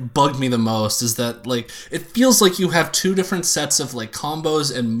like bugged me the most is that like it feels like you have two different sets of like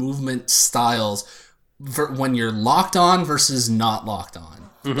combos and movement styles when you're locked on versus not locked on.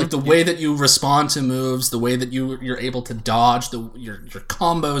 Mm-hmm. Like the way that you respond to moves, the way that you're able to dodge your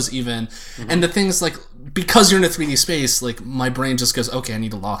combos even. And the thing is, like, because you're in a 3D space, like my brain just goes, okay, I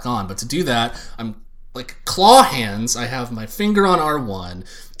need to lock on. But to do that, I'm like claw hands. I have my finger on R1.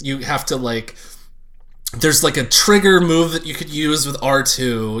 You have to like, there's like a trigger move that you could use with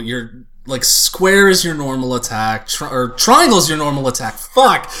R2. You're like square is your normal attack, or triangle is your normal attack.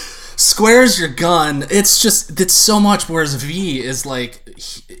 Fuck. Square's your gun. It's so much. Whereas V is like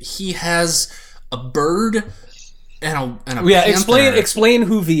he has a bird and a panther. Explain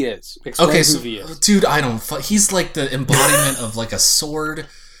who V is. V is. Dude, I don't. He's like the embodiment of like a sword,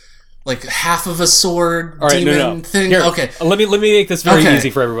 like half of a sword demon thing. Here, okay, let me make this very easy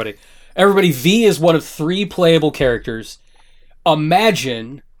for everybody. Everybody, V is one of 3 playable characters.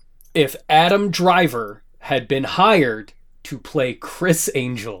 Imagine if Adam Driver had been hired to play Chris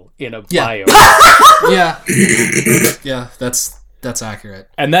Angel in a bio. Yeah, that's accurate.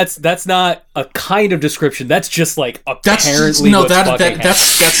 And that's not a kind of description. That's just like apparently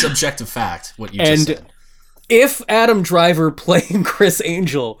that's objective fact. What you just said. If Adam Driver playing Chris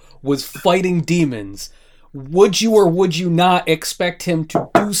Angel was fighting demons, would you or would you not expect him to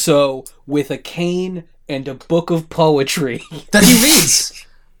do so with a cane and a book of poetry that he reads?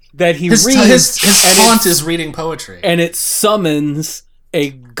 His font is reading poetry. And it summons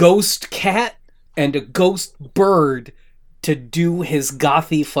a ghost cat and a ghost bird to do his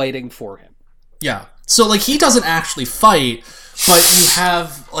gothy fighting for him. Yeah. So, like, he doesn't actually fight, but you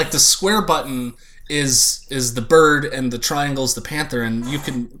have, like, the square button is the bird and the triangle's the panther, and you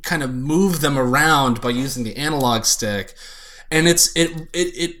can kind of move them around by using the analog stick. And it's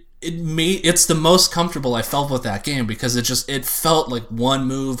the most comfortable I felt with that game, because it felt like one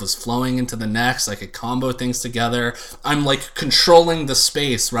move was flowing into the next. I could combo things together. I'm like controlling the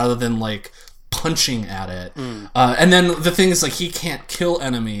space rather than like punching at it. And then the thing is, like, he can't kill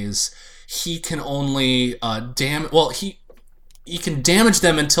enemies. He can only he can damage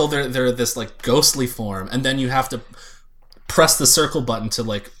them until they're this like ghostly form, and then you have to press the circle button to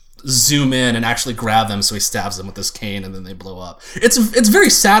like zoom in and actually grab them, so he stabs them with this cane and then they blow up. It's very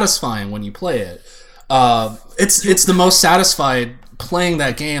satisfying when you play it. It's the most satisfied playing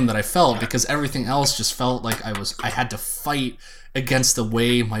that game that I felt, because everything else just felt like I had to fight against the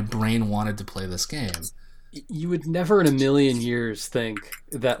way my brain wanted to play this game. You would never in a million years think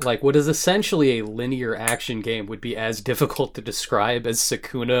that like what is essentially a linear action game would be as difficult to describe as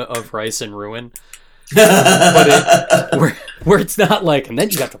Sakuna of Rice and Ruin. But where it's not like, and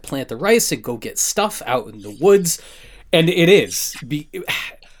then you got to plant the rice and go get stuff out in the woods, and it is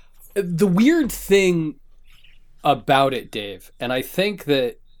the weird thing about it, Dave. And I think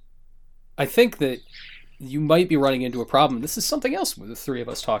that you might be running into a problem. This is something else the 3 of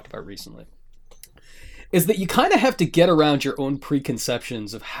us talked about recently. Is that you kind of have to get around your own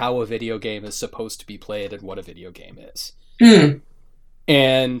preconceptions of how a video game is supposed to be played and what a video game is.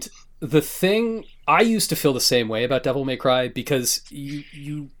 And the thing, I used to feel the same way about Devil May Cry, because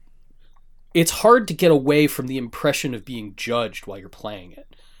it's hard to get away from the impression of being judged while you're playing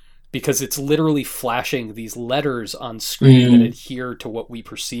it, because it's literally flashing these letters on screen that adhere to what we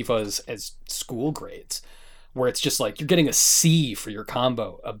perceive as school grades, where it's just like you're getting a C for your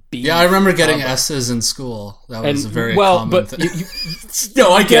combo, a B. Yeah, I remember getting S's in school. That was a very common thing.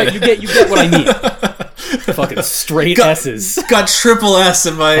 I get it. You get what I need. Fucking straight S's. Got triple S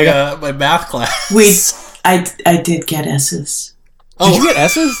in my my math class. Wait, I did get S's. Did you get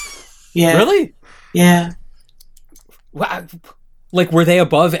S's? Yeah. Really? Yeah. Wow. Like, were they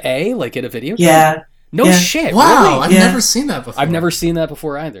above A, like in a video game? Yeah. No shit. Wow, really? I've never seen that before. I've never seen that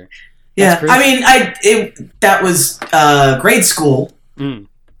before either. Yeah, I mean, that was grade school,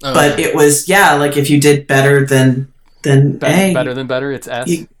 but it was like if you did better than A, better than better, it's S.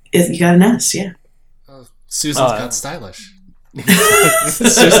 You got an S, yeah. Susan's got stylish.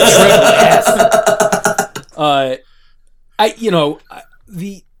 Susan's triple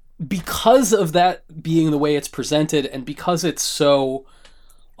S. Because of that being the way it's presented, and because it's so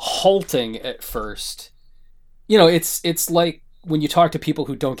halting at first, it's like when you talk to people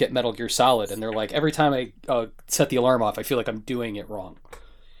who don't get Metal Gear Solid, and they're like, every time I set the alarm off, I feel like I'm doing it wrong.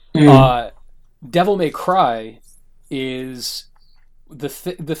 Devil May Cry is the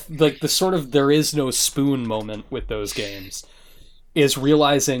sort of there is no spoon moment with those games, is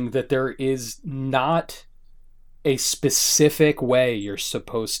realizing that there is not a specific way you're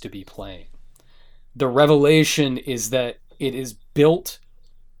supposed to be playing. The revelation is that it is built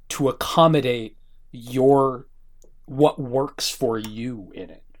to accommodate what works for you in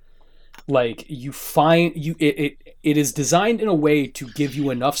it. Like, it is designed in a way to give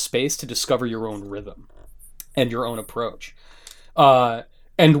you enough space to discover your own rhythm and your own approach.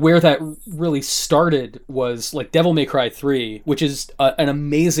 And where that really started was like Devil May Cry 3, which is an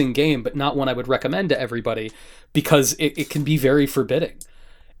amazing game, but not one I would recommend to everybody because it can be very forbidding.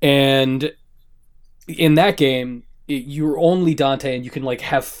 And in that game, you're only Dante, and you can like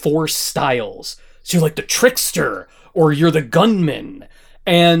have 4 styles. So you're like the trickster, or you're the gunman.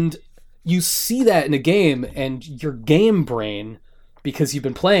 And you see that in a game, and your game brain, because you've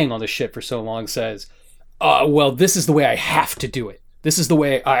been playing on this shit for so long, says, well, this is the way I have to do it. This is the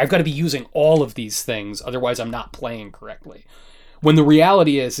way I've got to be using all of these things, otherwise I'm not playing correctly. When the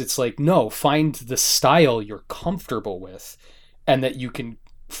reality is, it's like, no, find the style you're comfortable with, and that you can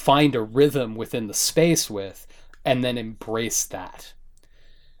find a rhythm within the space with, and then embrace that.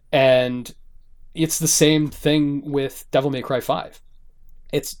 And it's the same thing with Devil May Cry 5.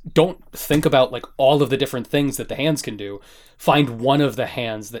 Don't think about like all of the different things that the hands can do. Find one of the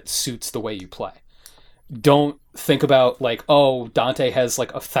hands that suits the way you play. Don't think about like, oh, Dante has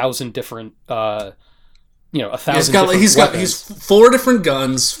like 1,000 different 1,000 he's 4 different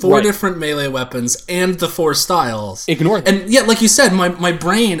guns, 4 different melee weapons, and the 4 styles. Ignore them. And yeah, like you said, my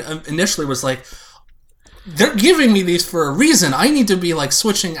brain initially was like, they're giving me these for a reason. I need to be like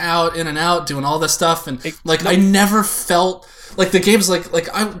switching out, in and out, doing all this stuff, and I never felt like the game's like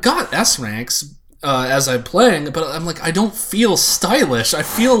I got S ranks as I'm playing, but I'm like, I don't feel stylish. I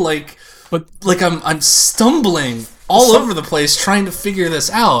feel like I'm stumbling all over the place trying to figure this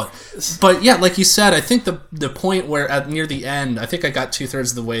out. But yeah, like you said, I think the point where near the end, I think I got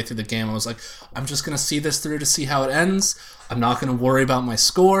 2/3 of the way through the game, I was like, I'm just gonna see this through to see how it ends. I'm not gonna worry about my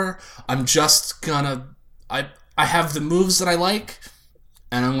score. I'm just gonna I have the moves that I like,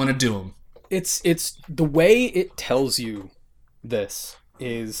 and I'm gonna do them. It's the way it tells you this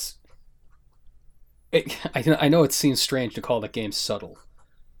is. I know it seems strange to call that game subtle,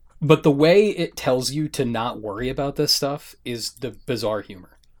 but the way it tells you to not worry about this stuff is the bizarre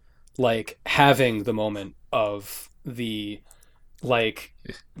humor, like having the moment of the like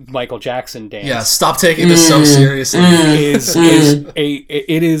Michael Jackson dance. Yeah, stop taking this so seriously.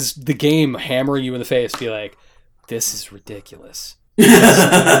 It is the game hammering you in the face, be like, this is ridiculous. This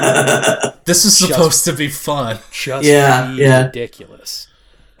is supposed to be fun. Just ridiculous.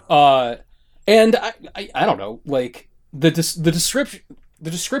 And I don't know, like the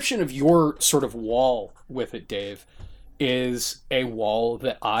description of your sort of wall with it, Dave, is a wall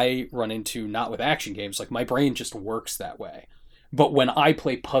that I run into not with action games. Like, my brain just works that way. But when I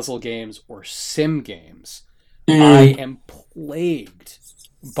play puzzle games or sim games, I am plagued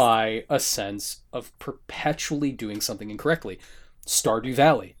by a sense of perpetually doing something incorrectly. Stardew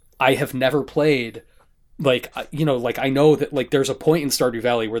Valley. I have never played, like, I know that, like, there's a point in Stardew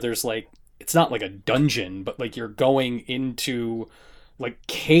Valley where there's, like, it's not like a dungeon, but, like, you're going into, like,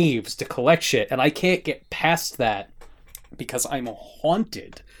 caves to collect shit, and I can't get past that because I'm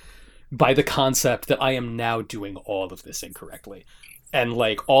haunted by the concept that I am now doing all of this incorrectly. And,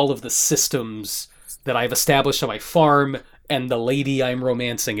 like, all of the systems that I've established on my farm and the lady I'm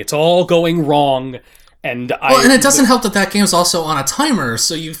romancing, it's all going wrong. And it doesn't help that game's also on a timer,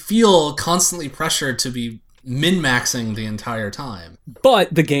 so you feel constantly pressured to be min-maxing the entire time.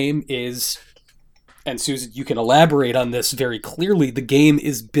 But the game is, and Susan, you can elaborate on this very clearly, the game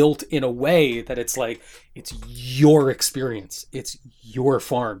is built in a way that it's like, it's your experience. It's your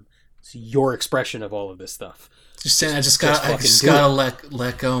farm. It's your expression of all of this stuff. Just saying, I just gotta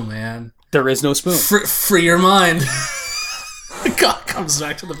let go, man. There is no spoon. Free your mind. God comes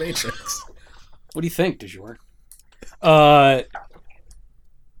back to the Matrix. What do you think, du jour?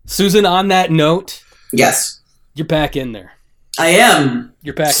 Susan, on that note... Yes. You're back in there. I am.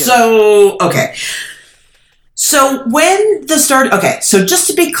 You're back in there. Okay. So when the start... Okay, so just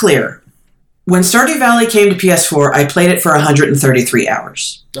to be clear, when Stardew Valley came to PS4, I played it for 133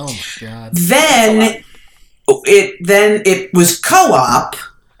 hours. Oh my God. Then it was co-op,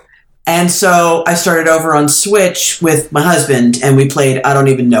 and so I started over on Switch with my husband, and we played I don't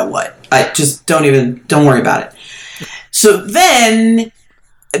even know what. Don't worry about it. So then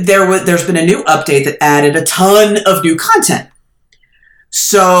there's been a new update that added a ton of new content.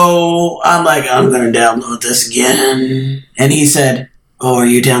 So I'm like, I'm going to download this again. And he said, oh, are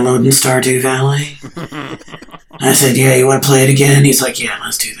you downloading Stardew Valley? I said, yeah, you want to play it again? He's like, yeah,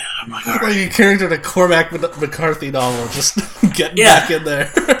 let's do that. I'm like, all right. Like a character in a Cormac McCarthy novel, just getting back in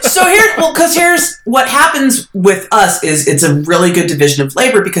there. So here's what happens with us is it's a really good division of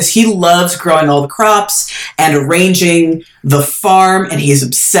labor because he loves growing all the crops and arranging the farm, and he's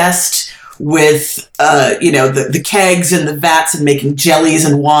obsessed with the kegs and the vats and making jellies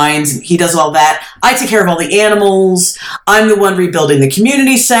and wines, and he does all that. I take care of all the animals. I'm the one rebuilding the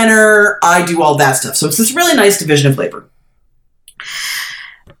community center. I do all that stuff. So it's this really nice division of labor.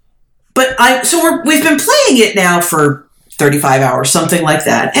 But we've been playing it now for 35 hours, something like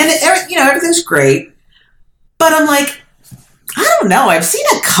that, and everything's great. But I'm like, I don't know. I've seen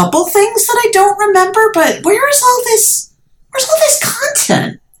a couple things that I don't remember, but where's all this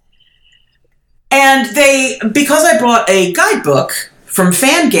content? And because I bought a guidebook from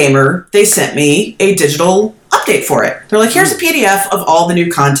Fangamer, they sent me a digital update for it. They're like, here's a PDF of all the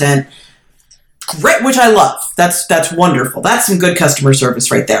new content. Great, which I love. That's wonderful. That's some good customer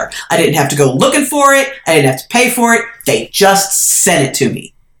service right there. I didn't have to go looking for it. I didn't have to pay for it. They just sent it to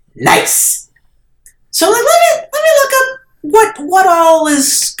me. Nice. So I'm like, let me look up what all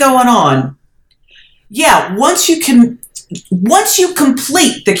is going on. Yeah, once you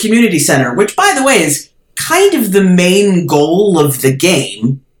complete the community center, which by the way is kind of the main goal of the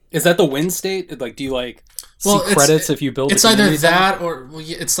game. Is that the win state? Like, do you see credits if you build? It's either that or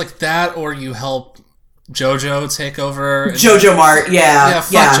it's like that, or you help JoJo take over. JoJo Mart, yeah.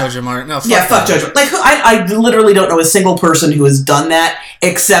 Fuck JoJo Mart. No, fuck JoJo. Like, I literally don't know a single person who has done that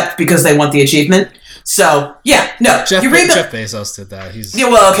except because they want the achievement. So yeah, no. Jeff Bezos did that.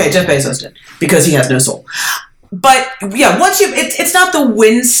 Jeff Bezos did because he has no soul. But yeah, it's not the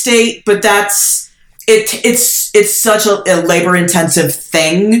win state, but it's such a labor intensive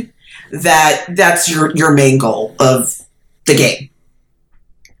thing that's your main goal of the game.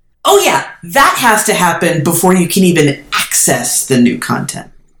 Oh yeah, that has to happen before you can even access the new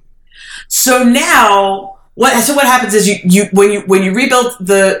content. So now what happens is when you rebuild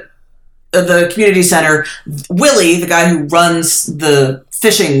the community center, Willie, the guy who runs the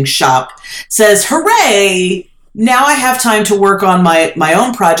fishing shop, says, "Hooray! Now I have time to work on my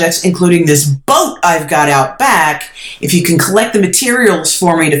own projects, including this boat I've got out back. If you can collect the materials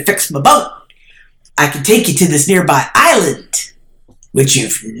for me to fix my boat, I can take you to this nearby island, which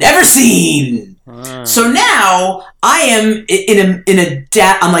you've never seen." So now I am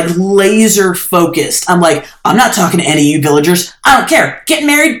I'm like laser focused. I'm like, I'm not talking to any of you villagers. I don't care. Getting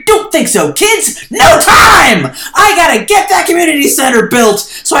married? Don't think so. Kids? No time! I gotta get that community center built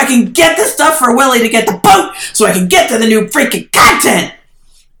so I can get the stuff for Willie to get the boat so I can get to the new freaking content.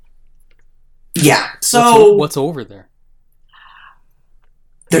 Yeah. So what's over there?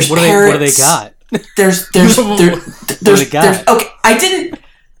 There's what parrots. What do they got? There's okay.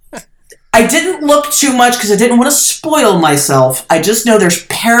 I didn't look too much because I didn't want to spoil myself. I just know there's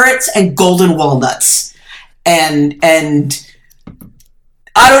parrots and golden walnuts. And I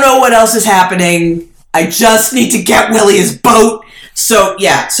don't know what else is happening. I just need to get Willie his boat. So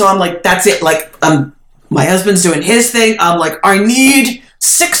yeah, so I'm like, that's it. Like, my husband's doing his thing. I'm like, I need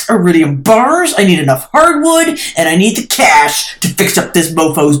 6 iridium bars, I need enough hardwood, and I need the cash to fix up this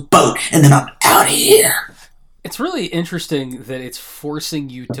mofo's boat, and then I'm out of here. It's really interesting that it's forcing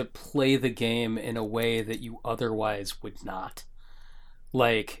you to play the game in a way that you otherwise would not.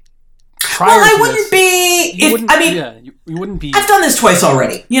 Like, I wouldn't be. You wouldn't be. I've done this twice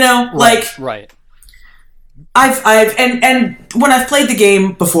already. You know, right. I've and when I've played the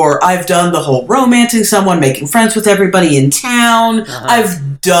game before, I've done the whole romancing someone, making friends with everybody in town. Uh-huh.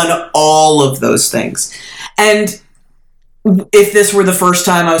 I've done all of those things, and if this were the first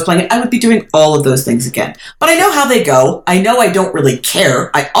time I was playing it, I would be doing all of those things again. But I know how they go. I know I don't really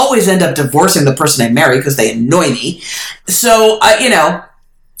care. I always end up divorcing the person I marry because they annoy me. So,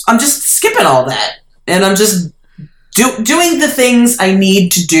 I'm just skipping all that. And I'm just doing the things I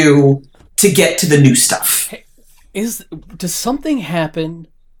need to do to get to the new stuff. Does something happen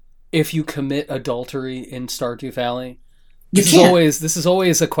if you commit adultery in Stardew Valley? This is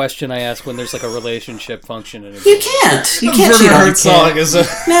always a question I ask when there's like a relationship function in it. You can't cheat on your song, is it?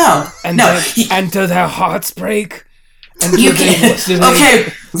 No. And do their hearts break? And you can't.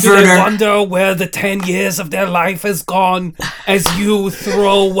 Okay, Werner. They wonder where the 10 years of their life has gone as you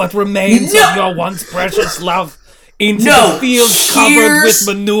throw what remains of your once precious love into the fields covered with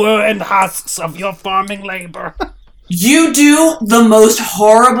manure and husks of your farming labor. You do the most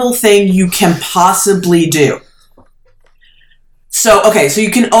horrible thing you can possibly do. So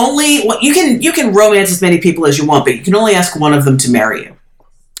you can only you can romance as many people as you want, but you can only ask one of them to marry you.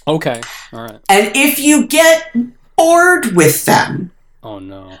 Okay, all right. And if you get bored with them, oh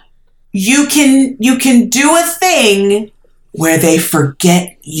no, you can do a thing where they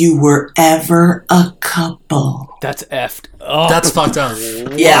forget you were ever a couple. That's effed up. That's fucked up.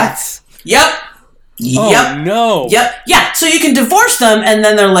 Yeah. Yep. Oh, no. Yep. Yeah. So you can divorce them, and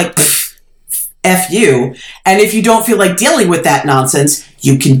then they're like, F you. And if you don't feel like dealing with that nonsense,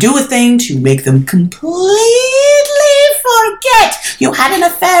 you can do a thing to make them completely forget you had an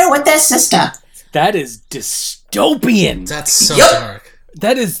affair with their sister. That is dystopian. That's so dark.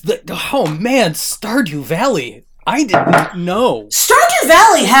 That is oh man, Stardew Valley. I didn't know. Stardew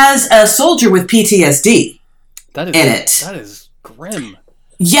Valley has a soldier with PTSD in it. That is grim.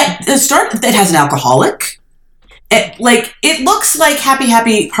 Yeah, it has an alcoholic. It looks like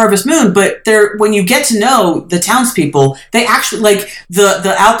Happy Harvest Moon, but when you get to know the townspeople, they actually, like,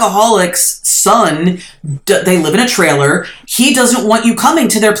 the alcoholic's son, they live in a trailer. He doesn't want you coming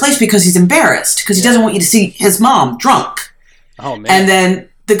to their place because he's embarrassed, because he doesn't want you to see his mom drunk. Oh, man. And then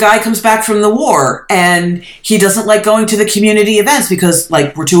the guy comes back from the war, and he doesn't like going to the community events because,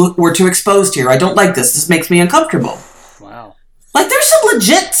 like, we're too exposed here. I don't like this. This makes me uncomfortable. Wow. Like, there's some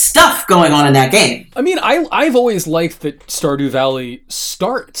legit stuff going on in that game. I mean, I've always liked that Stardew Valley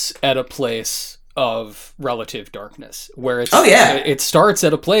starts at a place of relative darkness, where it starts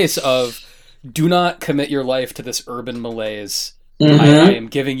at a place of, do not commit your life to this urban malaise. Mm-hmm. I am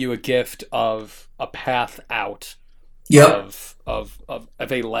giving you a gift of a path out of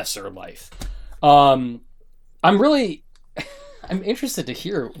a lesser life. I'm interested to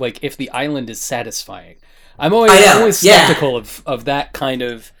hear, like, if the island is satisfying. I'm always skeptical of that kind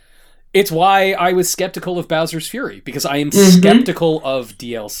of... It's why I was skeptical of Bowser's Fury, because I am skeptical of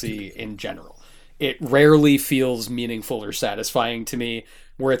DLC in general. It rarely feels meaningful or satisfying to me,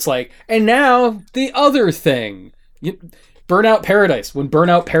 where it's like, and now the other thing. Burnout Paradise. When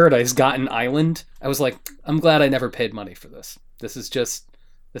Burnout Paradise got an island, I was like, I'm glad I never paid money for this. This is just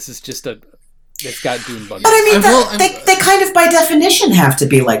it's got Dune bugs. But I mean, they kind of by definition have to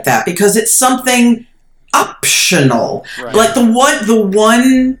be like that, because it's something optional. Right. Like the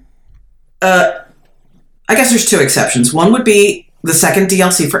one I guess there's two exceptions. One would be the second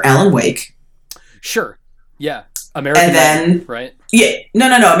DLC for Alan Wake. Sure. Yeah. American Nightmare, right? Yeah. No.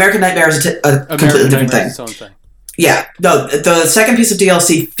 American Nightmare is a completely different thing. Its own thing. Yeah. No, the second piece of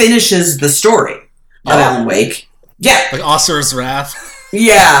DLC finishes the story of Alan Wake. Yeah. Like Osir's Wrath.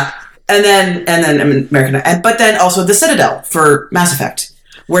 Yeah. And then American Nightmare. But then also the Citadel for Mass Effect,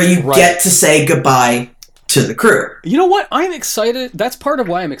 where you get to say goodbye to the crew. You know what? I'm excited. That's part of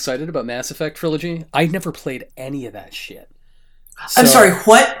why I'm excited about Mass Effect Trilogy. I never played any of that shit. I'm sorry,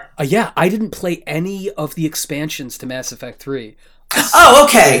 what? Yeah, I didn't play any of the expansions to Mass Effect 3. Oh,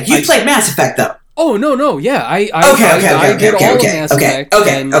 okay. You played Mass Effect, though. Oh, no. Yeah, I did all of Mass Effect.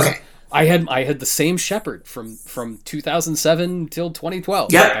 Okay. I had the same Shepard from 2007 till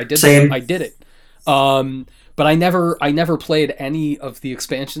 2012. Yep, I did it. But I never played any of the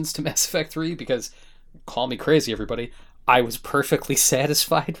expansions to Mass Effect 3 because, call me crazy, everybody, I was perfectly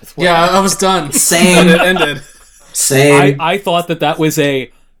satisfied with what I was done. Same. And it ended. Same. I thought that was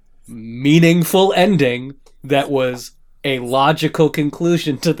a meaningful ending that was a logical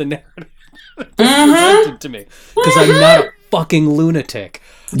conclusion to the narrative presented to me. Because I'm not a fucking lunatic.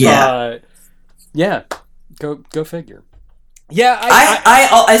 Yeah. Yeah. Go figure. Yeah,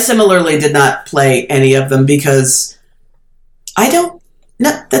 I similarly did not play any of them because I don't.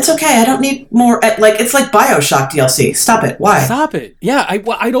 No, that's okay. I don't need more. It's like BioShock DLC. Stop it. Why? Stop it. Yeah,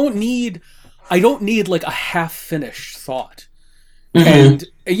 I don't need like a half finished thought. Mm-hmm. And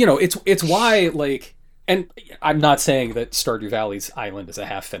it's why, like, and I'm not saying that Stardew Valley's island is a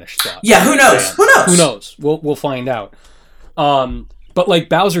half finished thought. Yeah, who knows? Who knows? We'll find out. But like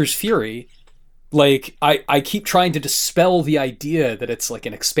Bowser's Fury, like I keep trying to dispel the idea that it's like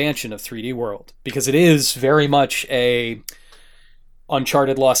an expansion of 3D World, because it is very much a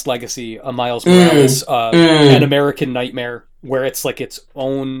Uncharted Lost Legacy, a Miles Morales, an American Nightmare, where it's like its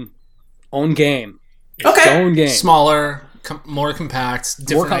own game. Okay. Its own game. Smaller, more compact,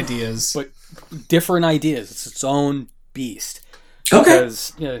 different ideas. But different ideas. It's its own beast. Okay.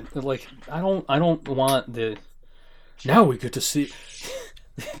 Because like I don't want the. Now we get to see.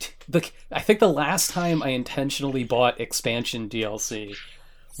 I think the last time I intentionally bought expansion DLC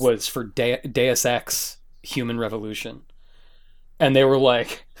was for Deus Ex Human Revolution. And they were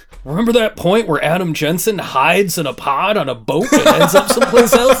like, remember that point where Adam Jensen hides in a pod on a boat and ends up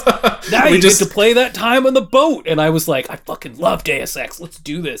someplace else? Now you get to play that time on the boat. And I was like, I fucking love Deus Ex. Let's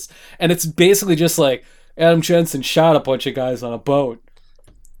do this. And it's basically just like Adam Jensen shot a bunch of guys on a boat.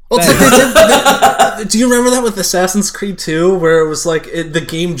 Well, it's like they did, do you remember that with Assassin's Creed 2, where it was like the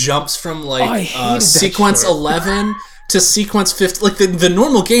game jumps from like sequence 11 to sequence 50? Like the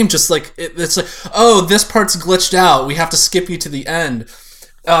normal game, just like it's like, oh, this part's glitched out. We have to skip you to the end,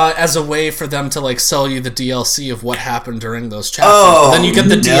 as a way for them to like sell you the DLC of what happened during those chapters. But then you get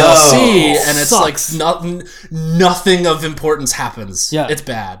the DLC, and it's Sucks. like nothing of importance happens. Yeah, it's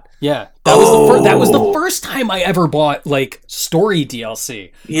bad. Yeah, that was the first time I ever bought like story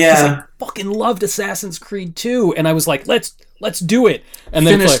DLC. Yeah, I fucking loved Assassin's Creed 2, and I was like, let's do it. And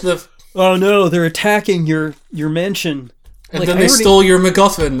then it's like, oh no, they're attacking your mansion. And like, then they stole your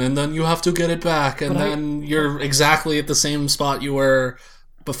MacGuffin, and then you have to get it back, and then you're exactly at the same spot you were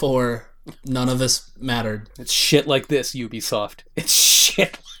before. None of this mattered. It's shit like this, Ubisoft. It's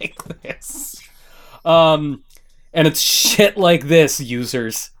shit like this. And it's shit like this,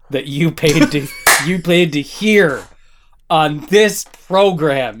 users, that you paid to hear on this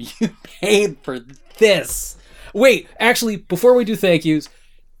program. You paid for this. Wait, actually, before we do thank yous,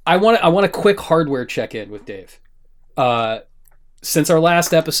 I want a quick hardware check-in with Dave. Since our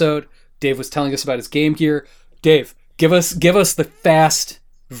last episode, Dave was telling us about his Game Gear. Dave, give us the fast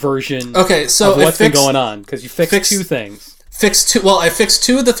version of what's been going on, because you fixed two things. I fixed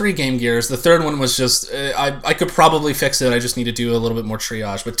 2 of the 3 Game Gears. The third one was just I could probably fix it. I just need to do a little bit more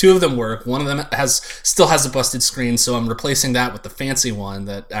triage. But 2 of them work. One of them still has a busted screen, so I'm replacing that with the fancy one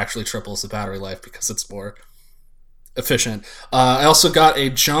that actually triples the battery life because it's more efficient. I also got a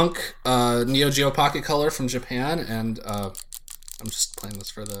junk Neo Geo Pocket Color from Japan, and I'm just playing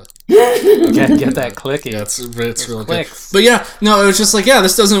this for the... Get that clicky. Yeah, it's really clicks. Good. But yeah, no, it was just like,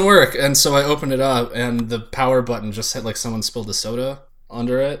 this doesn't work. And so I opened it up, and the power button just had like someone spilled a soda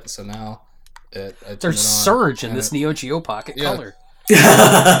under it. So now there's surge in this Neo Geo Pocket Color.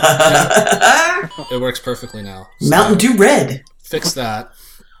 Yeah. It works perfectly now. So Mountain Dew Red. Fix that.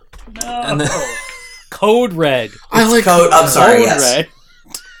 No. And then, Code Red. I like Code. I'm sorry. Code Red.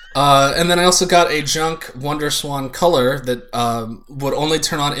 And then I also got a junk WonderSwan Color that would only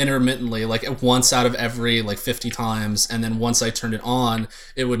turn on intermittently, like once out of every like 50 times, and then once I turned it on,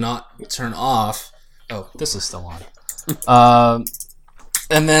 it would not turn off. Oh, this is still on.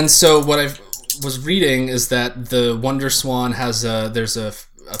 And then so what I was reading is that the WonderSwan has there's a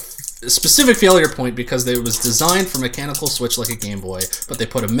specific failure point because it was designed for mechanical switch like a Game Boy, but they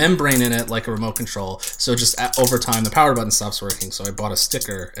put a membrane in it like a remote control. So just over time, the power button stops working. So I bought a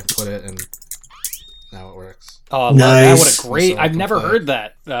sticker and put it, and now it works. Oh, nice. What a great! I've never heard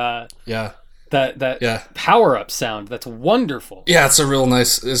that. That power up sound. That's wonderful. Yeah, it's a real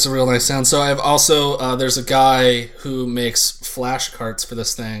nice sound. So I've also there's a guy who makes flash carts for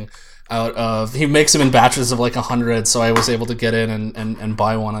this thing. He makes them in batches of like 100, so I was able to get in and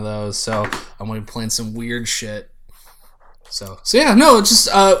buy one of those. So I'm gonna be playing some weird shit. So yeah, no, it's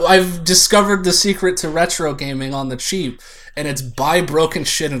just I've discovered the secret to retro gaming on the cheap, and it's buy broken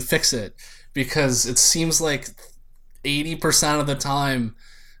shit and fix it, because it seems like 80% of the time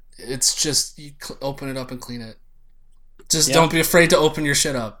it's just you open it up and clean it. Just don't be afraid to open your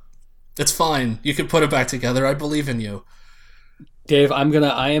shit up. It's fine. You can put it back together. I believe in you. Dave, I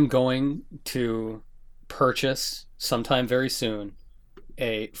am going to purchase sometime very soon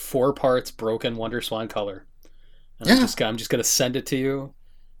a 4 parts broken WonderSwan Color. And I'm just gonna send it to you,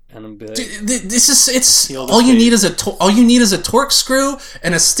 and I'm like, it's all you need is a torque screw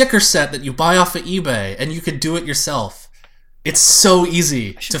and a sticker set that you buy off of eBay, and you could do it yourself. It's so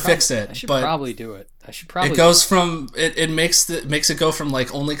easy to fix it. I should probably do it. It goes from it makes it go from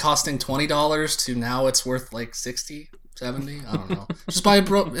like only costing $20 to now it's worth like 60, 70. I don't know. Just buy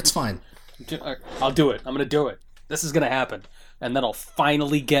it's fine. I'll do it. I'm gonna do it. This is gonna happen, and then I'll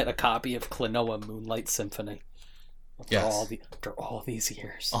finally get a copy of Klonoa Moonlight Symphony. After all these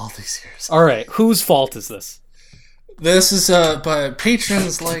years. All right, whose fault is this? This is by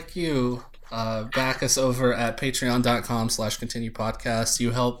patrons like you. Back us over at patreon.com/continuepodcast. You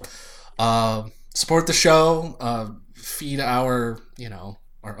help support the show, feed our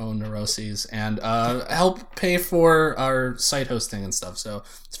our own neuroses and help pay for our site hosting and stuff. So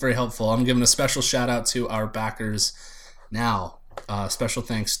it's very helpful. I'm giving a special shout out to our backers now. Special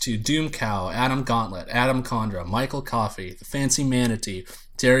thanks to Doom Cow, Adam Gauntlet, Adam Condra, Michael Coffey, The Fancy Manatee,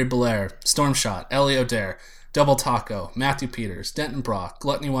 Terry Belair, Stormshot, Ellie O'Dare, Double Taco, Matthew Peters, Denton Brock,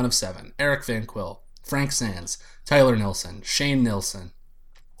 Gluttony 1 of 7, Eric Van Quill, Frank Sands, Tyler Nilsson, Shane Nilsson,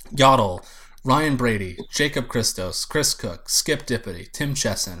 Yoddle, Ryan Brady, Jacob Christos, Chris Cook, Skip Dippity, Tim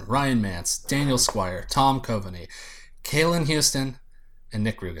Chesson, Ryan Mance, Daniel Squire, Tom Coveney, Kaylin Houston, and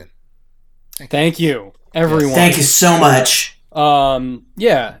Nick Rugen. Thank you, everyone. Thank you so much.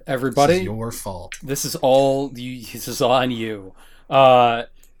 Yeah, everybody. This is your fault. This is all you. This is on you.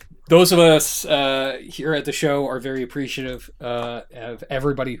 Those of us here at the show are very appreciative of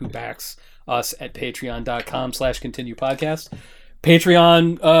everybody who backs us at patreon.com/continuepodcast.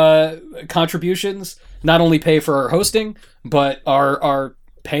 Patreon contributions not only pay for our hosting, but are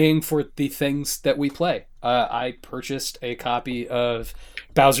paying for the things that we play. I purchased a copy of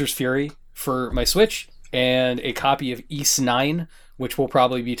Bowser's Fury for my Switch and a copy of Ys 9, which we'll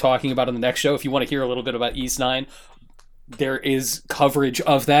probably be talking about in the next show. If you want to hear a little bit about Ys 9, there is coverage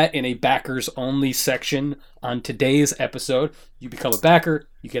of that in a backers only section on today's episode. You become a backer,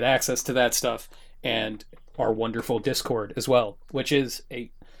 you get access to that stuff, and our wonderful Discord as well, which is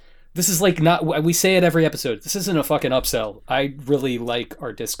this is like not, we say it every episode, this isn't a fucking upsell. I really like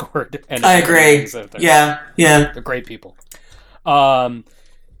our Discord. And I agree. Yeah. They're great people.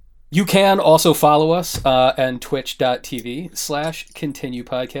 You can also follow us on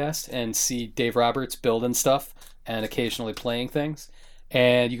twitch.tv/continuepodcast and see Dave Roberts building stuff and occasionally playing things.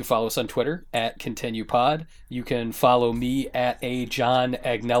 And you can follow us on Twitter at ContinuePod. You can follow me at John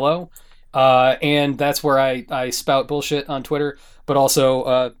Agnello. And that's where I spout bullshit on Twitter, but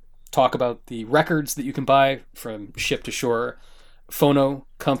also talk about the records that you can buy from Ship to Shore Phono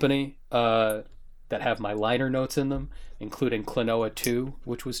Company that have my liner notes in them, including Klonoa 2,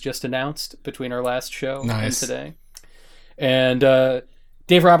 which was just announced between our last show and today. And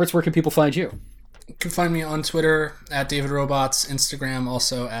Dave Roberts, where can people find you? You can find me on Twitter at David Robots, Instagram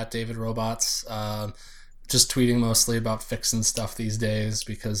also at David Robots. Just tweeting mostly about fixing stuff these days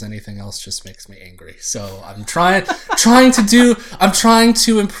because anything else just makes me angry. So I'm trying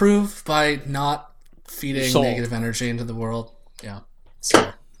to improve by not feeding negative energy into the world. Yeah.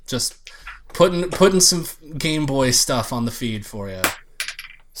 So just putting some Game Boy stuff on the feed for you.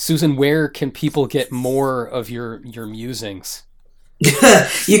 Susan, where can people get more of your musings?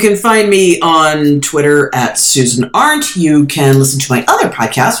 You can find me on Twitter at Susan Arndt. You can listen to my other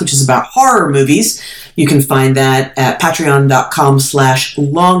podcast, which is about horror movies. You can find that at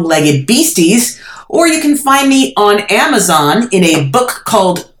patreon.com/longleggedbeasties. Or you can find me on Amazon in a book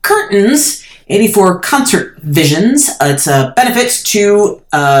called Curtains, 84 Concert Visions. It's a benefit to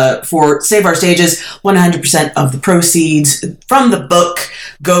for Save Our Stages. 100% of the proceeds from the book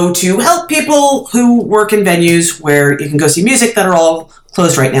go to help people who work in venues where you can go see music that are all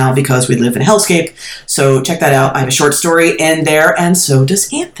closed right now because we live in a hellscape. So check that out. I have a short story in there, and so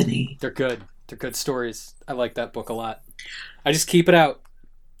does Anthony. They're good. They're good stories. I like that book a lot. I just keep it out.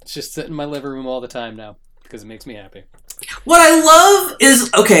 It's just sitting in my living room all the time now because it makes me happy. What I love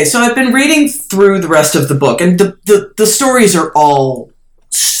is, okay, so I've been reading through the rest of the book, and the stories are all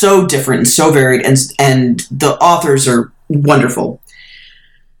so different and so varied, and the authors are wonderful.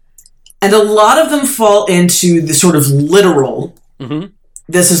 And a lot of them fall into the sort of literal,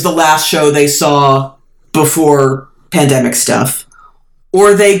 this is the last show they saw before pandemic stuff.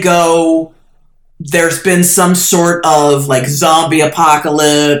 Or they go, there's been some sort of like zombie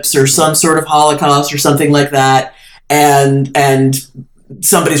apocalypse or some sort of Holocaust or something like that. And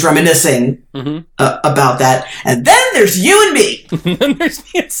somebody's reminiscing about that. And then there's you and me. Then there's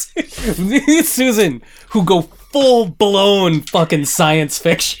me and Susan, who go full-blown fucking science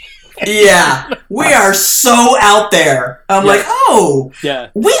fiction. Yeah, we are so out there. I'm like, oh,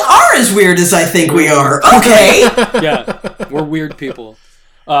 we are as weird as I think we are. Okay. Yeah, we're weird people.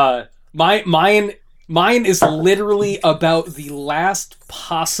 Mine is literally about the last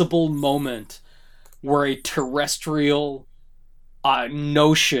possible moment where a terrestrial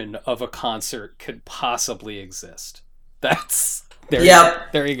notion of a concert could possibly exist. That's there.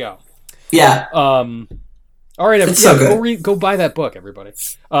 Yep. There you go. Yeah. All right, everybody, go buy that book, everybody.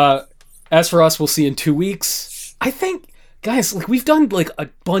 As for us, we'll see you in 2 weeks. I think, guys, like we've done like a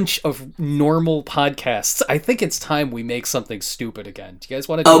bunch of normal podcasts. I think it's time we make something stupid again. Do you guys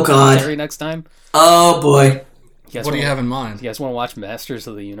want to do commentary next time? Oh boy. What do you have in mind? You guys want to watch Masters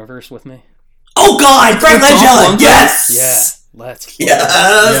of the Universe with me? Oh God, Frank Langella. Yes. Yeah. Let's.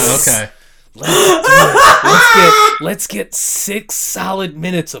 Yes. Yeah. Okay. Let's do it. Let's get 6 solid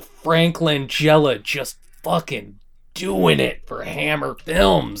minutes of Frank Langella just fucking doing it for Hammer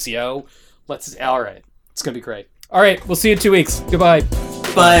Films, yo. All right. It's gonna be great. All right, we'll see you in 2 weeks. Goodbye.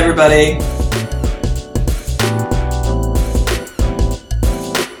 Bye, everybody.